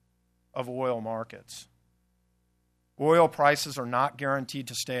snapshots of oil markets. Oil prices are not guaranteed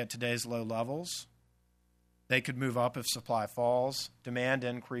to stay at today's low levels. They could move up if supply falls, demand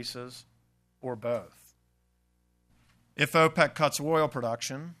increases, or both. If OPEC cuts oil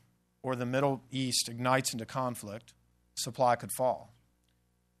production or the Middle East ignites into conflict, supply could fall.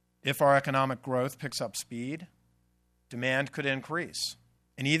 If our economic growth picks up speed, demand could increase.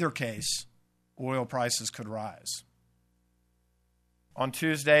 In either case, oil prices could rise. On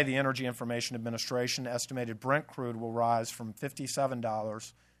Tuesday, the Energy Information Administration estimated Brent crude will rise from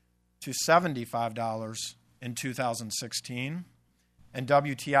 $57 to $75 in 2016, and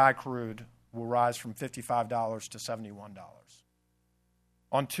WTI crude will rise from $55 to $71.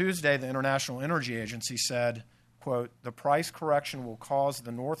 On Tuesday, the International Energy Agency said, quote, "The price correction will cause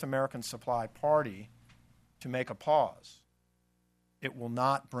the North American supply party to make a pause. It will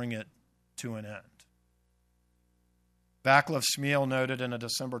not bring it to an end." Vaclav Smil noted in a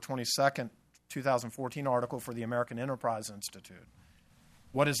December 22, 2014 article for the American Enterprise Institute,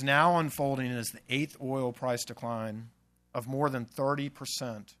 what is now unfolding is the 8th oil price decline of more than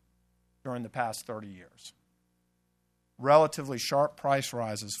 30% during the past 30 years. Relatively sharp price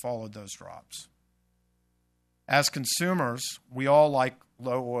rises followed those drops. As consumers, we all like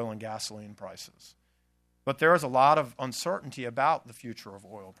low oil and gasoline prices, but there is a lot of uncertainty about the future of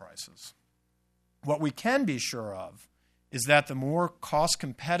oil prices. What we can be sure of is that the more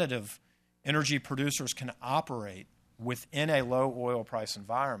cost-competitive energy producers can operate within a low oil price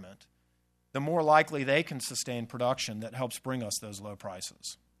environment, the more likely they can sustain production that helps bring us those low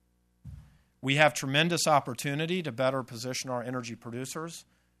prices. We have tremendous opportunity to better position our energy producers,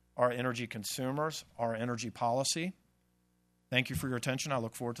 our energy consumers, our energy policy. Thank you for your attention. I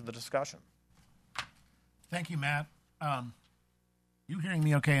look forward to the discussion. Thank you, Matt. You hearing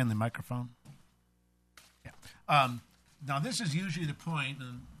me okay in the microphone? Yeah. Now, this is usually the point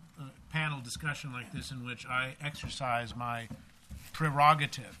in a panel discussion like this in which I exercise my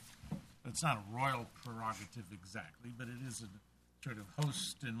prerogative. It's not a royal prerogative exactly, but it is a sort of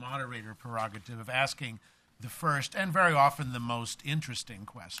host and moderator prerogative of asking the first and very often the most interesting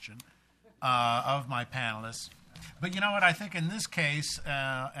question of my panelists. But you know what? I think in this case,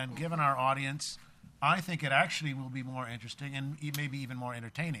 and given our audience, I think it actually will be more interesting and maybe even more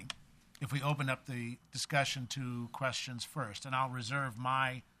entertaining if we open up the discussion to questions first. And I'll reserve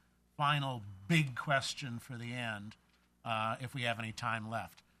my final big question for the end if we have any time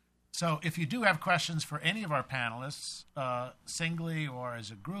left. So if you do have questions for any of our panelists, singly or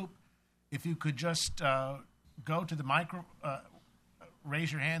as a group, if you could just go to the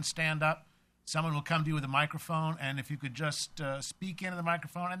raise your hand, stand up. Someone will come to you with a microphone, and if you could just speak into the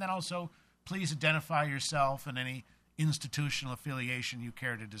microphone, and then also please identify yourself and any institutional affiliation you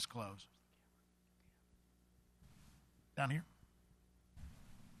care to disclose. Down here.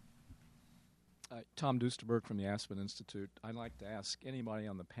 Tom Duesterberg from the Aspen Institute. I'd like to ask anybody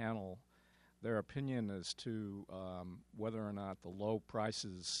on the panel their opinion as to whether or not the low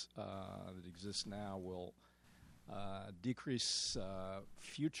prices that exist now will decrease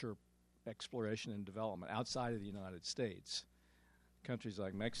future exploration and development outside of the United States. Countries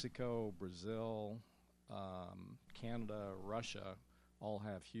like Mexico, Brazil, Canada, Russia all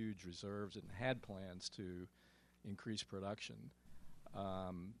have huge reserves and had plans to increase production.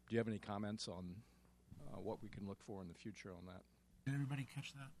 Do you have any comments on what we can look for in the future on that? Did everybody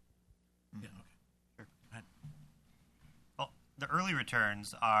catch that? Yeah, okay. Sure. Go ahead. Well, the early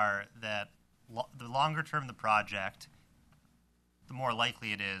returns are that the longer term the project, the more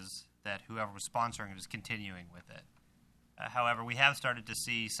likely it is that whoever was sponsoring it is continuing with it. However, we have started to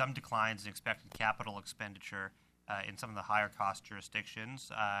see some declines in expected capital expenditure in some of the higher cost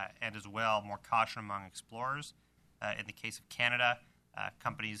jurisdictions, and as well more caution among explorers. In the case of Canada,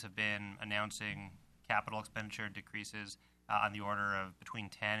 companies have been announcing capital expenditure decreases on the order of between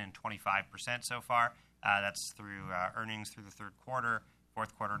 10 and 25% so far. That's through earnings through the third quarter.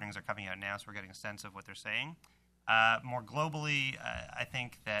 Fourth quarter earnings are coming out now, so we're getting a sense of what they're saying. More globally, I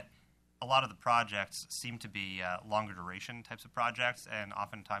think that a lot of the projects seem to be longer duration types of projects and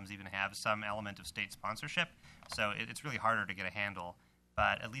oftentimes even have some element of state sponsorship. So it's really harder to get a handle.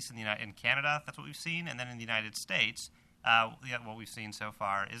 But at least in Canada, that's what we've seen. And then in the United States, what we've seen so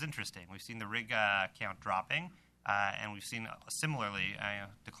far is interesting. We've seen the rig count dropping, and we've seen similarly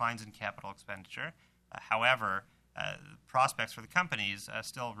declines in capital expenditure. However, prospects for the companies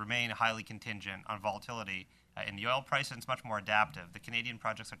still remain highly contingent on volatility in the oil price, and it's much more adaptive. The Canadian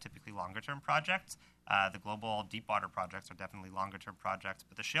projects are typically longer-term projects. The global deepwater projects are definitely longer-term projects,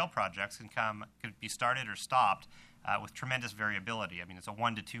 but the shale projects could be started or stopped with tremendous variability. I mean, it's a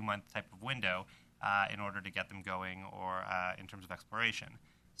 1 to 2 month type of window in order to get them going or in terms of exploration.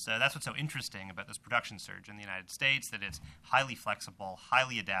 So that's what's so interesting about this production surge in the United States, that it's highly flexible,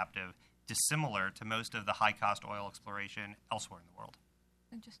 highly adaptive, dissimilar to most of the high-cost oil exploration elsewhere in the world.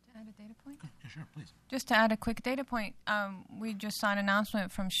 And just to add a data point? Yeah, sure, please. Just to add a quick data point, we just saw an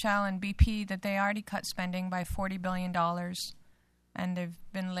announcement from Shell and BP that they already cut spending by $40 billion, and there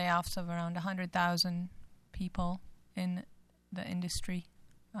have been layoffs of around 100,000 people in the industry.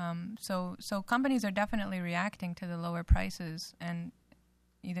 So companies are definitely reacting to the lower prices and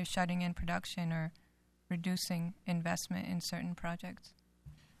either shutting in production or reducing investment in certain projects.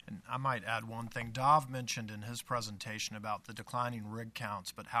 And I might add one thing. Dov mentioned in his presentation about the declining rig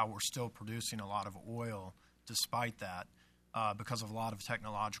counts, but how we're still producing a lot of oil despite that because of a lot of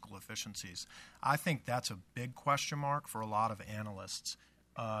technological efficiencies. I think that's a big question mark for a lot of analysts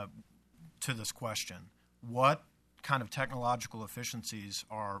to this question. What kind of technological efficiencies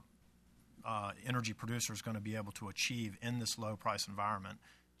are energy producers going to be able to achieve in this low-price environment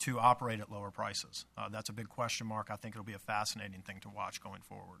to operate at lower prices? That's a big question mark. I think it'll be a fascinating thing to watch going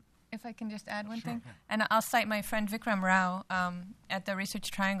forward. If I can just add one Sure, thing, yeah. and I'll cite my friend Vikram Rao at the Research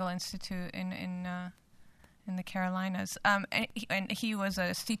Triangle Institute in the Carolinas, and he was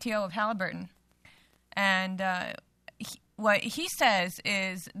a CTO of Halliburton, and what he says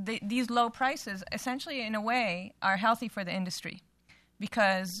is these low prices essentially, in a way, are healthy for the industry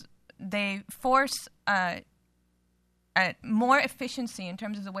because they force more efficiency in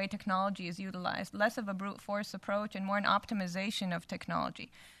terms of the way technology is utilized, less of a brute force approach and more an optimization of technology.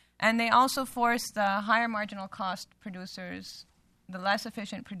 And they also force the higher marginal cost producers, the less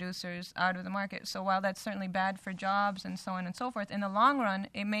efficient producers, out of the market. So while that's certainly bad for jobs and so on and so forth, in the long run,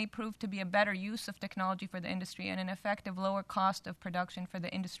 it may prove to be a better use of technology for the industry and an effective lower cost of production for the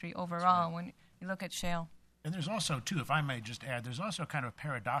industry overall when you look at shale. And there's also, too, if I may just add, there's also kind of a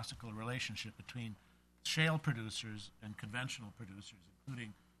paradoxical relationship between shale producers and conventional producers,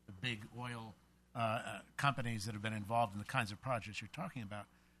 including the big oil companies that have been involved in the kinds of projects you're talking about.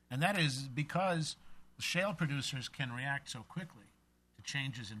 And that is because the shale producers can react so quickly to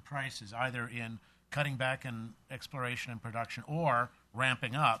changes in prices, either in cutting back in exploration and production or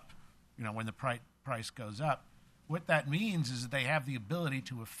ramping up, when the price goes up. What that means is that they have the ability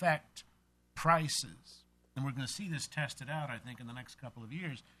to affect prices. And we're going to see this tested out, I think, in the next couple of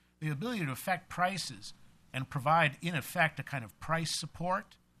years. The ability to affect prices and provide, in effect, a kind of price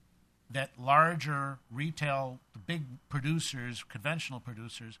support that larger retail, the big producers, conventional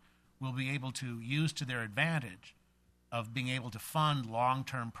producers, will be able to use to their advantage of being able to fund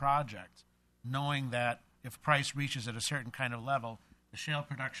long-term projects, knowing that if price reaches at a certain kind of level, the shale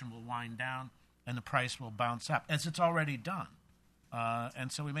production will wind down and the price will bounce up, as it's already done.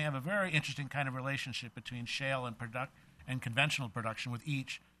 And so we may have a very interesting kind of relationship between shale and conventional production, with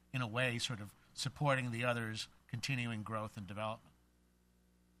each, in a way, sort of supporting the other's continuing growth and development.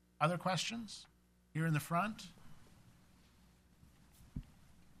 Other questions? Here in the front.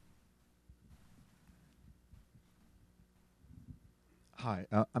 Hi,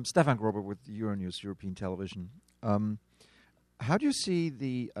 I'm Stefan Grober with Euronews European Television. How do you see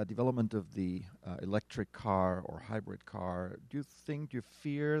the development of the electric car or hybrid car? Do you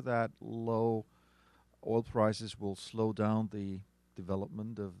fear that low oil prices will slow down the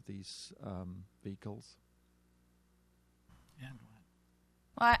development of these vehicles? Yeah, go ahead.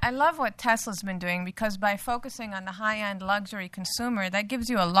 Well, I love what Tesla's been doing, because by focusing on the high-end luxury consumer, that gives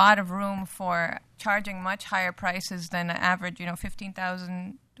you a lot of room for charging much higher prices than an average,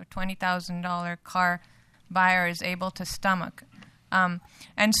 $15,000 or $20,000 car buyer is able to stomach.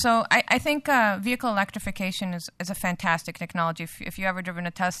 And so I think vehicle electrification is a fantastic technology. If you ever driven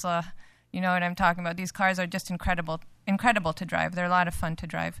a Tesla, you know what I'm talking about. These cars are just incredible to drive. They're a lot of fun to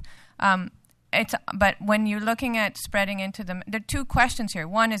drive. But when you're looking at spreading into them, there are two questions here.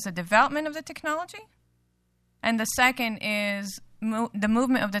 One is the development of the technology, and the second is the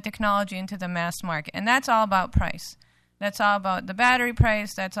movement of the technology into the mass market. And that's all about price. That's all about the battery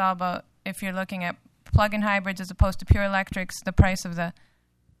price. That's all about, if you're looking at plug-in hybrids as opposed to pure electrics, the price of the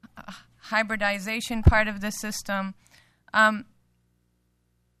hybridization part of the system. I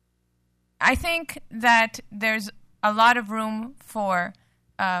think that there's a lot of room for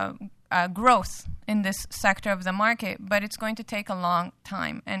growth in this sector of the market, but it's going to take a long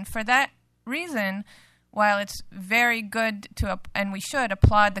time. And for that reason, while it's very good and we should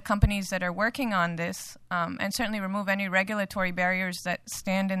applaud the companies that are working on this, and certainly remove any regulatory barriers that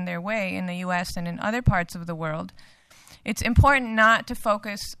stand in their way in the U.S. and in other parts of the world, it's important not to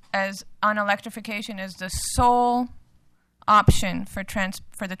focus on electrification as the sole option for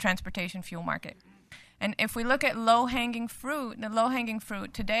the transportation fuel market. And if we look at low-hanging fruit, the low-hanging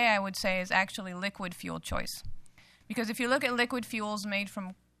fruit today, I would say, is actually liquid fuel choice. Because if you look at liquid fuels made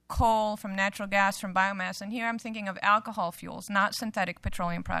from coal, from natural gas, from biomass, and here I'm thinking of alcohol fuels, not synthetic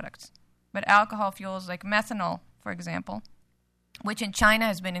petroleum products, but alcohol fuels like methanol, for example, which in China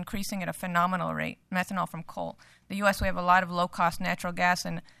has been increasing at a phenomenal rate, methanol from coal. The U.S., we have a lot of low-cost natural gas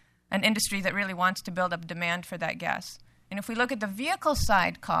and an industry that really wants to build up demand for that gas. And if we look at the vehicle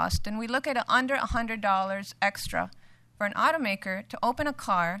side cost, and we look at under $100 extra for an automaker to open a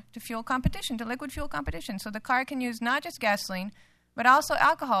car to fuel competition, to liquid fuel competition. So the car can use not just gasoline, but also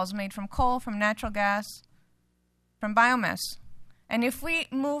alcohols made from coal, from natural gas, from biomass. And if we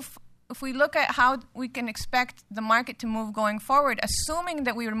look at how we can expect the market to move going forward, assuming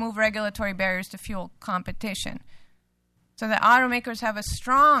that we remove regulatory barriers to fuel competition, so that automakers have a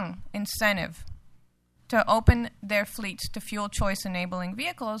strong incentive to open their fleets to fuel choice enabling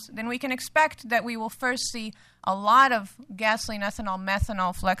vehicles, then we can expect that we will first see a lot of gasoline, ethanol,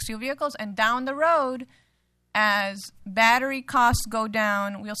 methanol flex fuel vehicles, and down the road, as battery costs go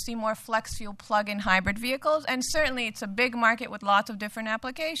down, we'll see more flex fuel plug-in hybrid vehicles. And certainly it's a big market with lots of different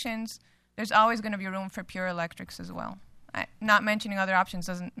applications. There's always going to be room for pure electrics as well. Not mentioning other options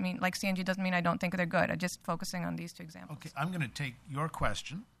doesn't mean, like CNG doesn't mean I don't think they're good. I'm just focusing on these two examples. Okay, I'm going to take your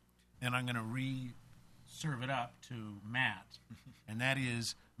question, and I'm going to serve it up to Matt. And that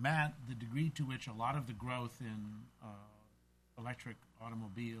is, Matt, the degree to which a lot of the growth in electric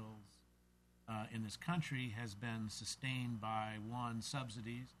automobiles in this country has been sustained by, one,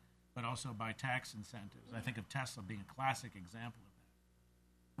 subsidies, but also by tax incentives. I think of Tesla being a classic example of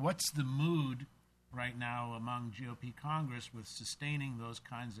that. What's the mood right now among GOP Congress with sustaining those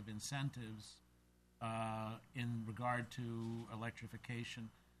kinds of incentives in regard to electrification,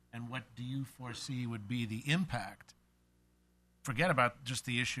 and what do you foresee would be the impact? Forget about just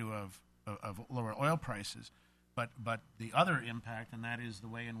the issue of lower oil prices, but the other impact, and that is the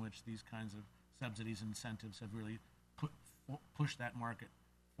way in which these kinds of subsidies and incentives have really pushed that market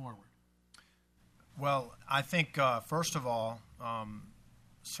forward. Well, I think, first of all,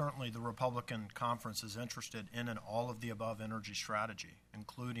 certainly the Republican conference is interested in an all-of-the-above energy strategy,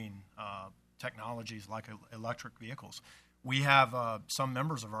 including technologies like electric vehicles. We have some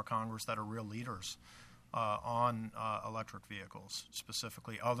members of our Congress that are real leaders on electric vehicles,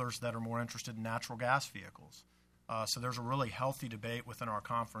 specifically others that are more interested in natural gas vehicles. So there's a really healthy debate within our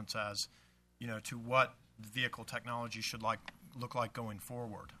conference as to what vehicle technology should look like going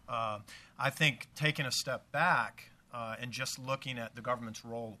forward. I think taking a step back, and just looking at the government's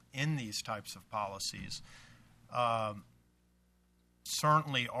role in these types of policies,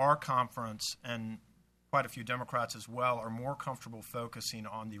 certainly our conference and quite a few Democrats as well are more comfortable focusing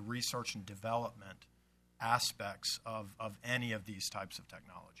on the research and development aspects of any of these types of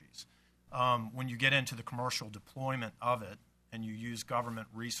technologies. When you get into the commercial deployment of it and you use government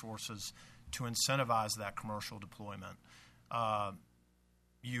resources to incentivize that commercial deployment,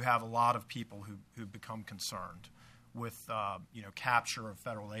 you have a lot of people who become concerned with capture of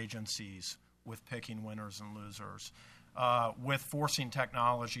federal agencies, with picking winners and losers, with forcing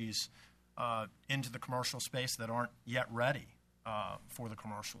technologies into the commercial space that aren't yet ready for the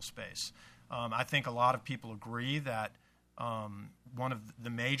commercial space. I think a lot of people agree that one of the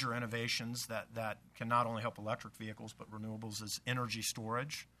major innovations that can not only help electric vehicles but renewables is energy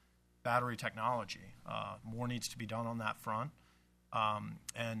storage, battery technology. More needs to be done on that front.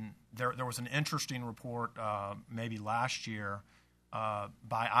 And there was an interesting report maybe last year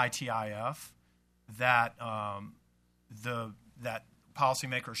by ITIF that that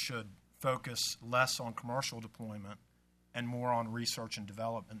policymakers should focus less on commercial deployment and more on research and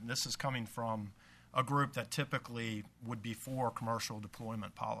development. And this is coming from a group that typically would be for commercial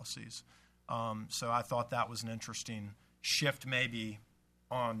deployment policies. So I thought that was an interesting shift maybe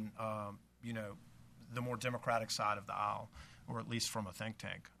on the more democratic side of the aisle, or at least from a think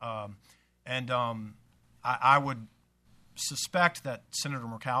tank. I would suspect that Senator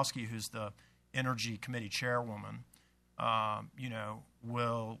Murkowski, who's the Energy Committee chairwoman,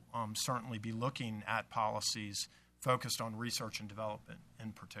 will certainly be looking at policies focused on research and development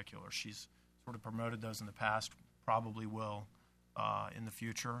in particular. She's sort of promoted those in the past, probably will in the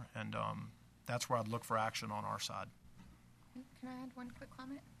future, and that's where I'd look for action on our side. Can I add one quick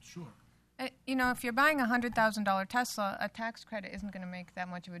comment? Sure. If you're buying a $100,000 Tesla, a tax credit isn't going to make that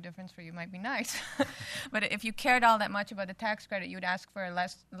much of a difference for you. It might be nice. But if you cared all that much about the tax credit, you'd ask for a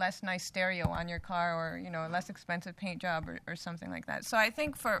less nice stereo on your car, or a less expensive paint job or something like that. So I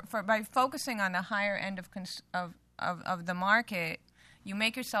think for by focusing on the higher end of the market, you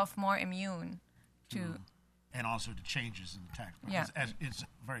make yourself more immune to... And also to changes in the tax. Yeah. It's a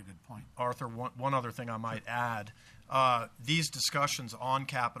very good point. Arthur, one other thing I might add. These discussions on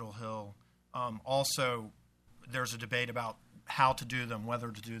Capitol Hill, also there's a debate about how to do them,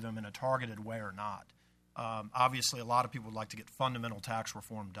 whether to do them in a targeted way or not. Obviously, a lot of people would like to get fundamental tax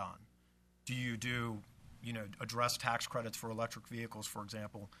reform done. Do you address tax credits for electric vehicles, for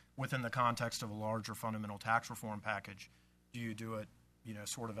example, within the context of a larger fundamental tax reform package? Do you do it,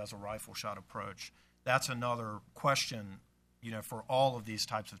 sort of as a rifle shot approach? That's another question, for all of these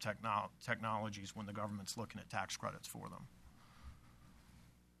types of technologies when the government's looking at tax credits for them.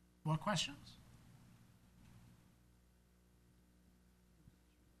 More questions?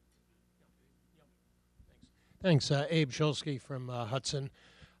 Thanks. Abe Shulsky from Hudson.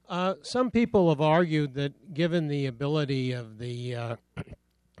 Some people have argued that given the ability of the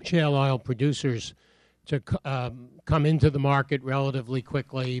shale oil producers to come into the market relatively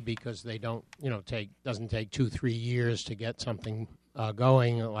quickly, because they don't, doesn't take 2-3 years to get something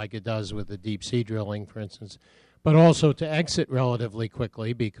going like it does with the deep sea drilling, for instance, but also to exit relatively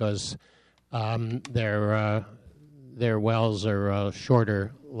quickly because their wells are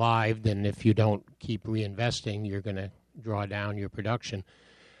shorter lived, and if you don't keep reinvesting, you're going to draw down your production.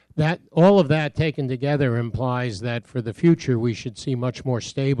 That all of that taken together implies that for the future we should see much more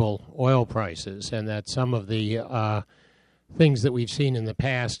stable oil prices, and that some of the things that we've seen in the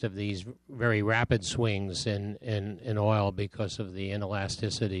past of these very rapid swings in oil because of the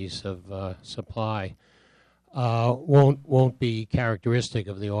inelasticities of supply won't be characteristic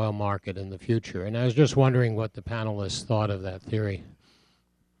of the oil market in the future. And I was just wondering what the panelists thought of that theory.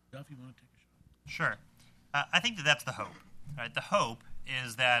 Dov, you want to take a shot? Sure. I think that's the hope. Right? The hope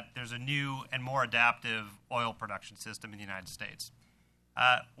is that there's a new and more adaptive oil production system in the United States.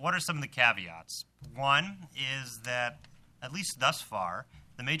 What are some of the caveats? One is that, at least thus far,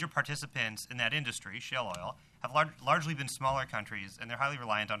 the major participants in that industry, shale oil, have largely been smaller countries, and they're highly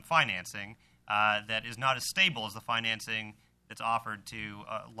reliant on financing that is not as stable as the financing that's offered to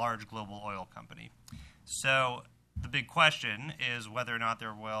a large global oil company. So the big question is whether or not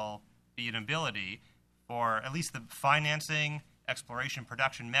there will be an ability for at least the financing, exploration,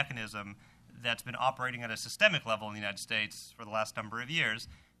 production mechanism that's been operating at a systemic level in the United States for the last number of years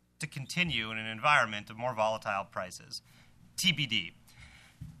to continue in an environment of more volatile prices. TBD.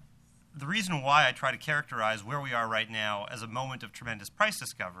 The reason why I try to characterize where we are right now as a moment of tremendous price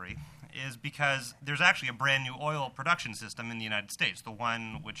discovery is because there's actually a brand new oil production system in the United States, the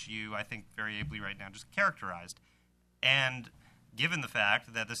one which you, I think, very ably right now just characterized. And given the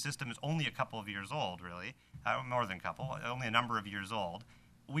fact that the system is only a couple of years old, really, more than a couple, only a number of years old.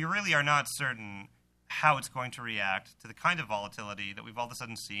 We really are not certain how it's going to react to the kind of volatility that we've all of a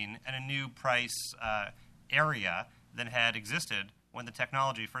sudden seen in a new price area than had existed when the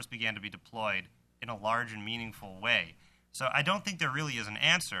technology first began to be deployed in a large and meaningful way. So I don't think there really is an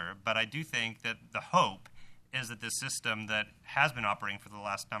answer, but I do think that the hope is that this system that has been operating for the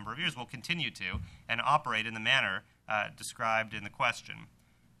last number of years will continue to and operate in the manner described in the question.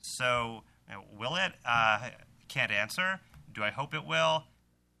 So will it? Can't answer. Do I hope it will?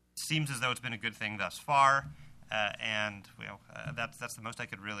 Seems as though it's been a good thing thus far, and that's the most I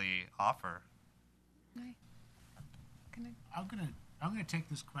could really offer. I'm gonna take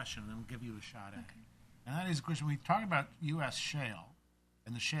this question and then give you a shot at it. And that is a question. When we talk about U.S. shale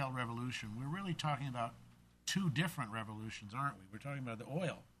and the shale revolution, we're really talking about two different revolutions, aren't we? We're talking about the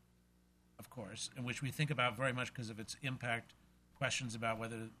oil, of course, in which we think about very much because of its impact, questions about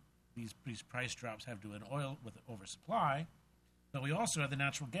whether these price drops have to do with oil with oversupply. But we also have the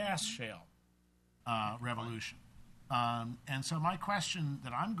natural gas shale revolution. And so my question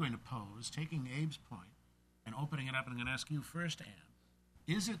that I'm going to pose, taking Abe's point and opening it up, and I'm going to ask you first, Anne,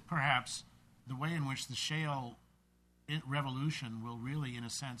 is it perhaps the way in which the shale revolution will really, in a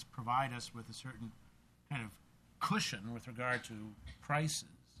sense, provide us with a certain kind of cushion with regard to prices,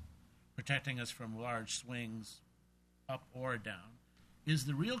 protecting us from large swings up or down? Is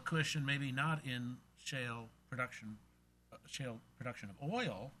the real cushion maybe not in shale production of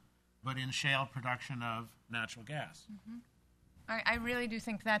oil, but in shale production of natural gas? Mm-hmm. I really do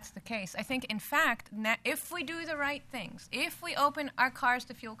think that's the case. I think, in fact, if we do the right things, if we open our cars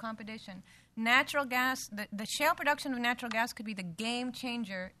to fuel competition, natural gas, the shale production of natural gas could be the game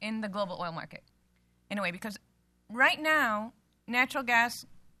changer in the global oil market, in a way, because right now, natural gas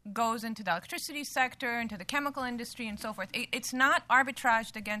goes into the electricity sector, into the chemical industry, and so forth. It's not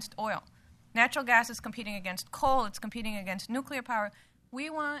arbitraged against oil. Natural gas is competing against coal. It's competing against nuclear power. We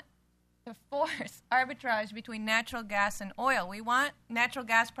want to force arbitrage between natural gas and oil. We want natural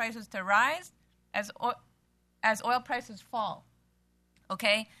gas prices to rise as oil prices fall.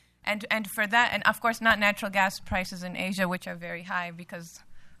 Okay? And for that, and of course not natural gas prices in Asia, which are very high because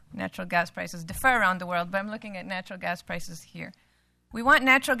natural gas prices differ around the world, but I'm looking at natural gas prices here. We want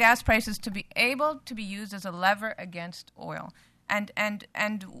natural gas prices to be able to be used as a lever against oil.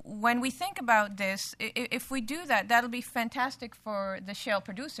 And when we think about this, if we do that, that'll be fantastic for the shale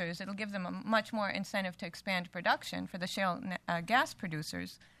producers. It'll give them a much more incentive to expand production for the shale gas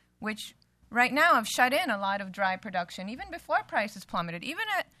producers, which right now have shut in a lot of dry production, even before prices plummeted. Even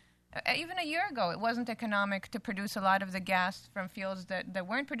a year ago, it wasn't economic to produce a lot of the gas from fields that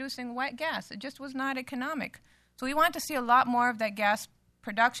weren't producing wet gas. It just was not economic. So we want to see a lot more of that gas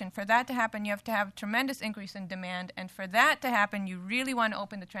production. For that to happen, you have to have a tremendous increase in demand, and for that to happen, you really want to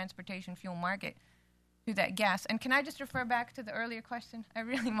open the transportation fuel market to that gas. And can I just refer back to the earlier question? I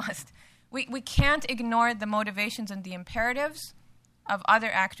really must. We can't ignore the motivations and the imperatives of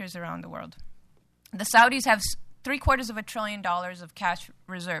other actors around the world. The Saudis have $750 billion of cash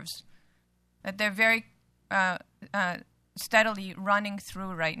reserves that they're very steadily running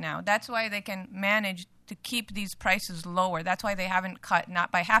through right now. That's why they can manage to keep these prices lower. That's why they haven't cut,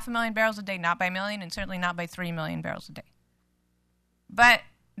 not by 500,000 barrels a day, not by 1 million, and certainly not by 3 million barrels a day. But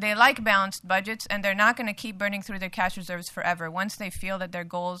they like balanced budgets, and they're not going to keep burning through their cash reserves forever once they feel that their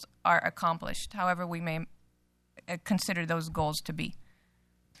goals are accomplished, however we may consider those goals to be.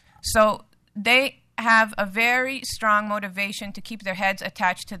 So they have a very strong motivation to keep their heads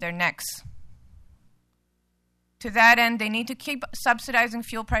attached to their necks. To that end, they need to keep subsidizing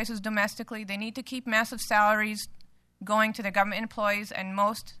fuel prices domestically. They need to keep massive salaries going to their government employees, and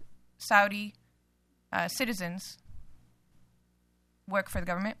most Saudi citizens work for the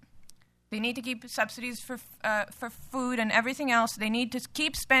government. They need to keep subsidies for food and everything else. They need to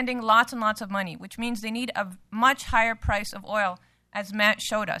keep spending lots and lots of money, which means they need a much higher price of oil, as Matt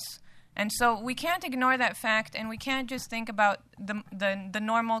showed us. And so we can't ignore that fact, and we can't just think about the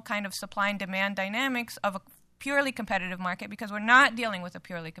normal kind of supply and demand dynamics of a purely competitive market, because we're not dealing with a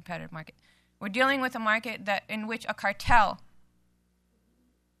purely competitive market. We're dealing with a market in which a cartel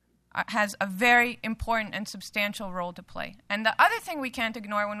has a very important and substantial role to play. And the other thing we can't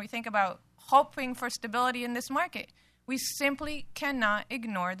ignore when we think about hoping for stability in this market, we simply cannot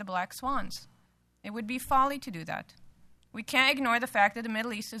ignore the black swans. It would be folly to do that. We can't ignore the fact that the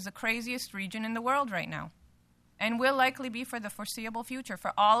Middle East is the craziest region in the world right now, and will likely be for the foreseeable future,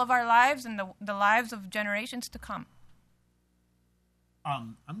 for all of our lives and the lives of generations to come.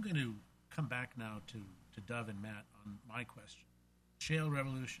 I'm going to come back now to Dov and Matt on my question. Shale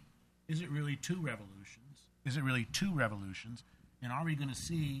revolution. Is it really two revolutions? And are we going to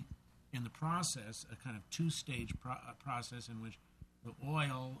see in the process, a kind of two-stage process in which the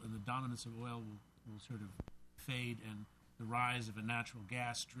oil and the dominance of oil will sort of fade, and the rise of a natural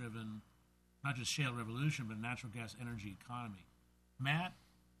gas-driven, not just shale revolution, but a natural gas energy economy. Matt,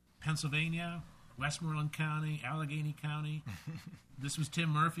 Pennsylvania, Westmoreland County, Allegheny County. This was Tim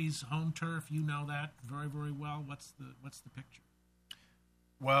Murphy's home turf. You know that very, very well. What's the picture?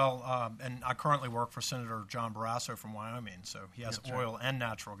 Well, and I currently work for Senator John Barrasso from Wyoming, so he has oil and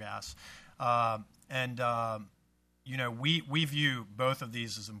natural gas. We view both of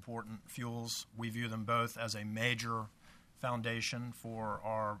these as important fuels. We view them both as a major foundation for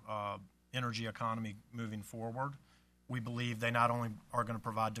our energy economy moving forward. We believe they not only are going to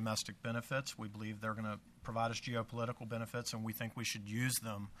provide domestic benefits, we believe they're going to provide us geopolitical benefits, and we think we should use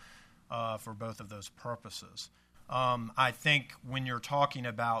them for both of those purposes. I think when you're talking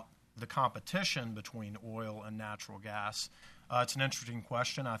about the competition between oil and natural gas, it's an interesting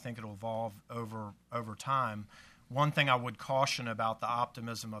question. I think it'll evolve over time. One thing I would caution about the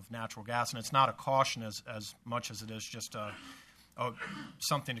optimism of natural gas, and it's not a caution as much as it is just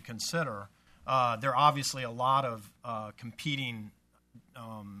something to consider. There are obviously a lot of competing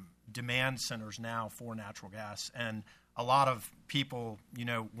demand centers now for natural gas, and a lot of people,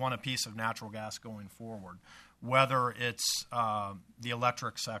 want a piece of natural gas going forward, whether it's the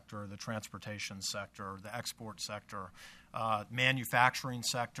electric sector, the transportation sector, the export sector, manufacturing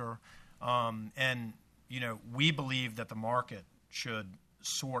sector, and we believe that the market should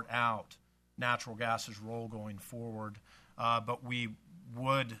sort out natural gas's role going forward, but we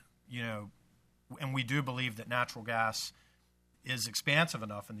would, and we do believe that natural gas is expansive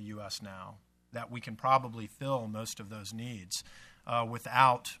enough in the U.S. now that we can probably fill most of those needs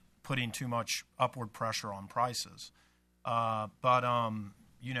without putting too much upward pressure on prices.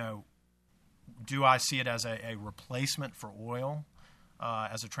 Do I see it as a replacement for oil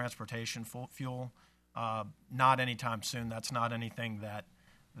as a transportation fuel? Not anytime soon. That's not anything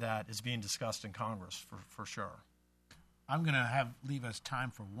that is being discussed in Congress for sure. I'm going to leave us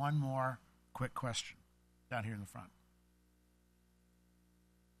time for one more quick question down here in the front.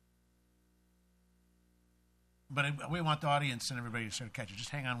 But we want the audience and everybody to sort of catch it.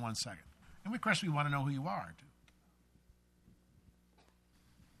 Just hang on 1 second. And of course, we want to know who you are, too.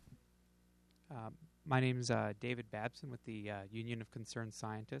 My name's David Babson with the Union of Concerned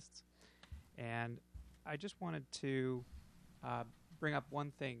Scientists. And I just wanted to bring up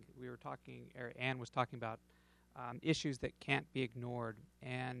one thing. Anne was talking about issues that can't be ignored.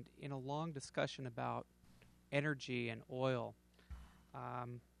 And in a long discussion about energy and oil,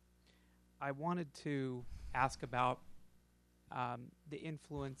 I wanted to ask about the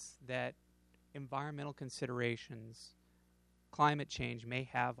influence that environmental considerations, climate change may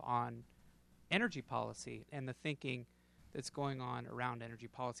have on energy policy and the thinking that's going on around energy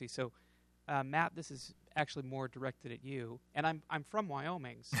policy. So, Matt, this is actually more directed at you. And I'm from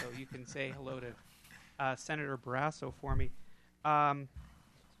Wyoming, so you can say hello to Senator Barrasso for me. In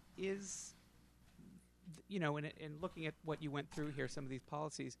looking at what you went through here, some of these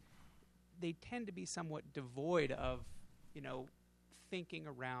policies, they tend to be somewhat devoid of, thinking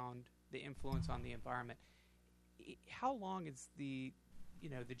around the influence on the environment. How long is the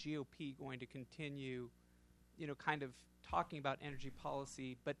GOP going to continue, kind of talking about energy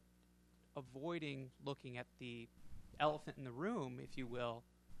policy, but avoiding looking at the elephant in the room, if you will,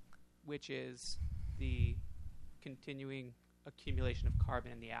 which is the continuing accumulation of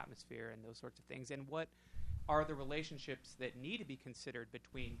carbon in the atmosphere and those sorts of things? And what are the relationships that need to be considered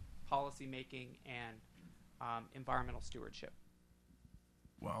between policy making and environmental stewardship?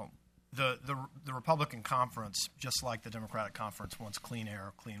 Well, the Republican conference, just like the Democratic conference, wants clean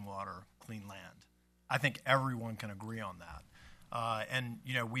air, clean water, clean land. I think everyone can agree on that. And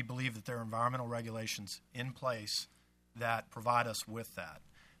we believe that there are environmental regulations in place that provide us with that.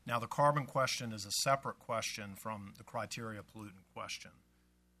 Now, the carbon question is a separate question from the criteria pollutant question.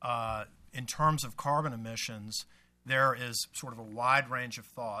 In terms of carbon emissions, there is sort of a wide range of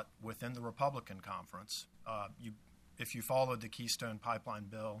thought within the Republican conference. If you followed the Keystone Pipeline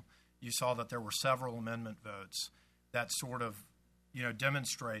bill, you saw that there were several amendment votes that sort of,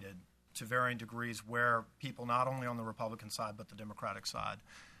 demonstrated to varying degrees where people not only on the Republican side but the Democratic side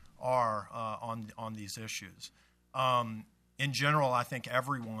are on these issues. In general, I think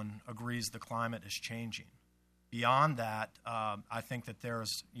everyone agrees the climate is changing. Beyond that, I think that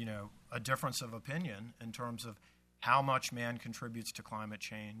there's, a difference of opinion in terms of how much man contributes to climate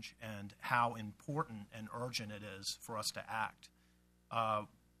change and how important and urgent it is for us to act.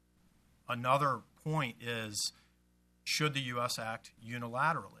 Another point is, should the U.S. act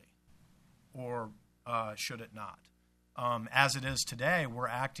unilaterally, or should it not? As it is today, we're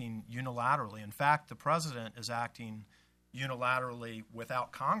acting unilaterally. In fact, the president is acting unilaterally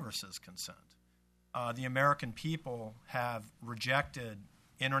without Congress's consent. The American people have rejected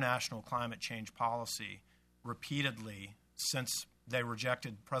international climate change policy repeatedly since they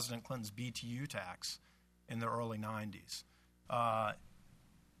rejected President Clinton's BTU tax in the early 90s.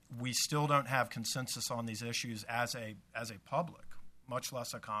 We still don't have consensus on these issues as a public, much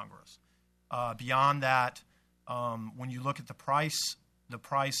less a Congress. Beyond that, when you look at the price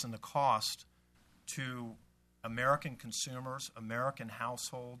and the cost to American consumers, American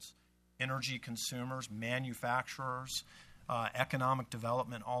households, energy consumers, manufacturers, economic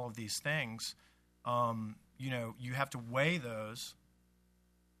development, all of these things, you have to weigh those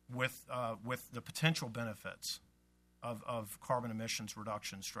with the potential benefits of carbon emissions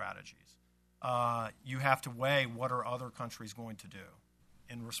reduction strategies. You have to weigh what are other countries going to do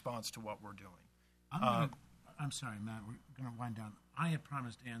in response to what we're doing. I'm sorry, Matt. We're going to wind down. I had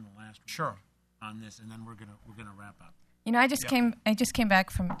promised Anne the last sure on this, and then we're going to wrap up. I just came back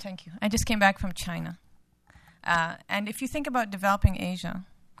from. Thank you. I just came back from China, and if you think about developing Asia,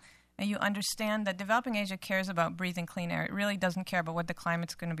 and you understand that developing Asia cares about breathing clean air, it really doesn't care about what the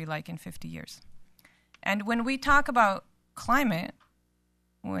climate's going to be like in 50 years. And when we talk about climate,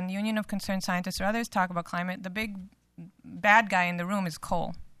 when Union of Concerned Scientists or others talk about climate, the big bad guy in the room is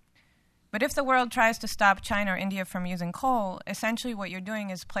coal. But if the world tries to stop China or India from using coal, essentially what you're doing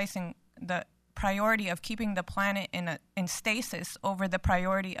is placing the priority of keeping the planet in stasis over the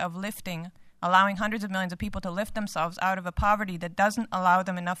priority of allowing hundreds of millions of people to lift themselves out of a poverty that doesn't allow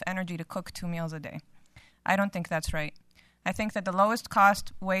them enough energy to cook 2 meals a day. I don't think that's right. I think that the lowest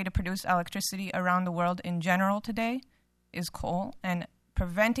cost way to produce electricity around the world in general today is coal, and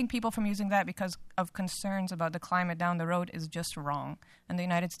preventing people from using that because of concerns about the climate down the road is just wrong, and the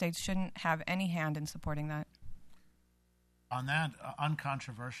United States shouldn't have any hand in supporting that. On that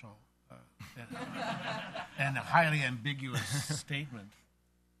uncontroversial and highly ambiguous statement,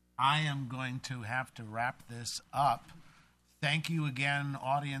 I am going to have to wrap this up. Thank you again,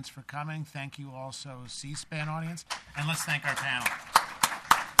 audience, for coming. Thank you also, C-SPAN audience. And let's thank our panel.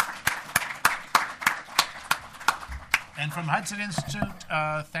 And from Hudson Institute,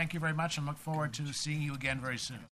 thank you very much and look forward to seeing you again very soon.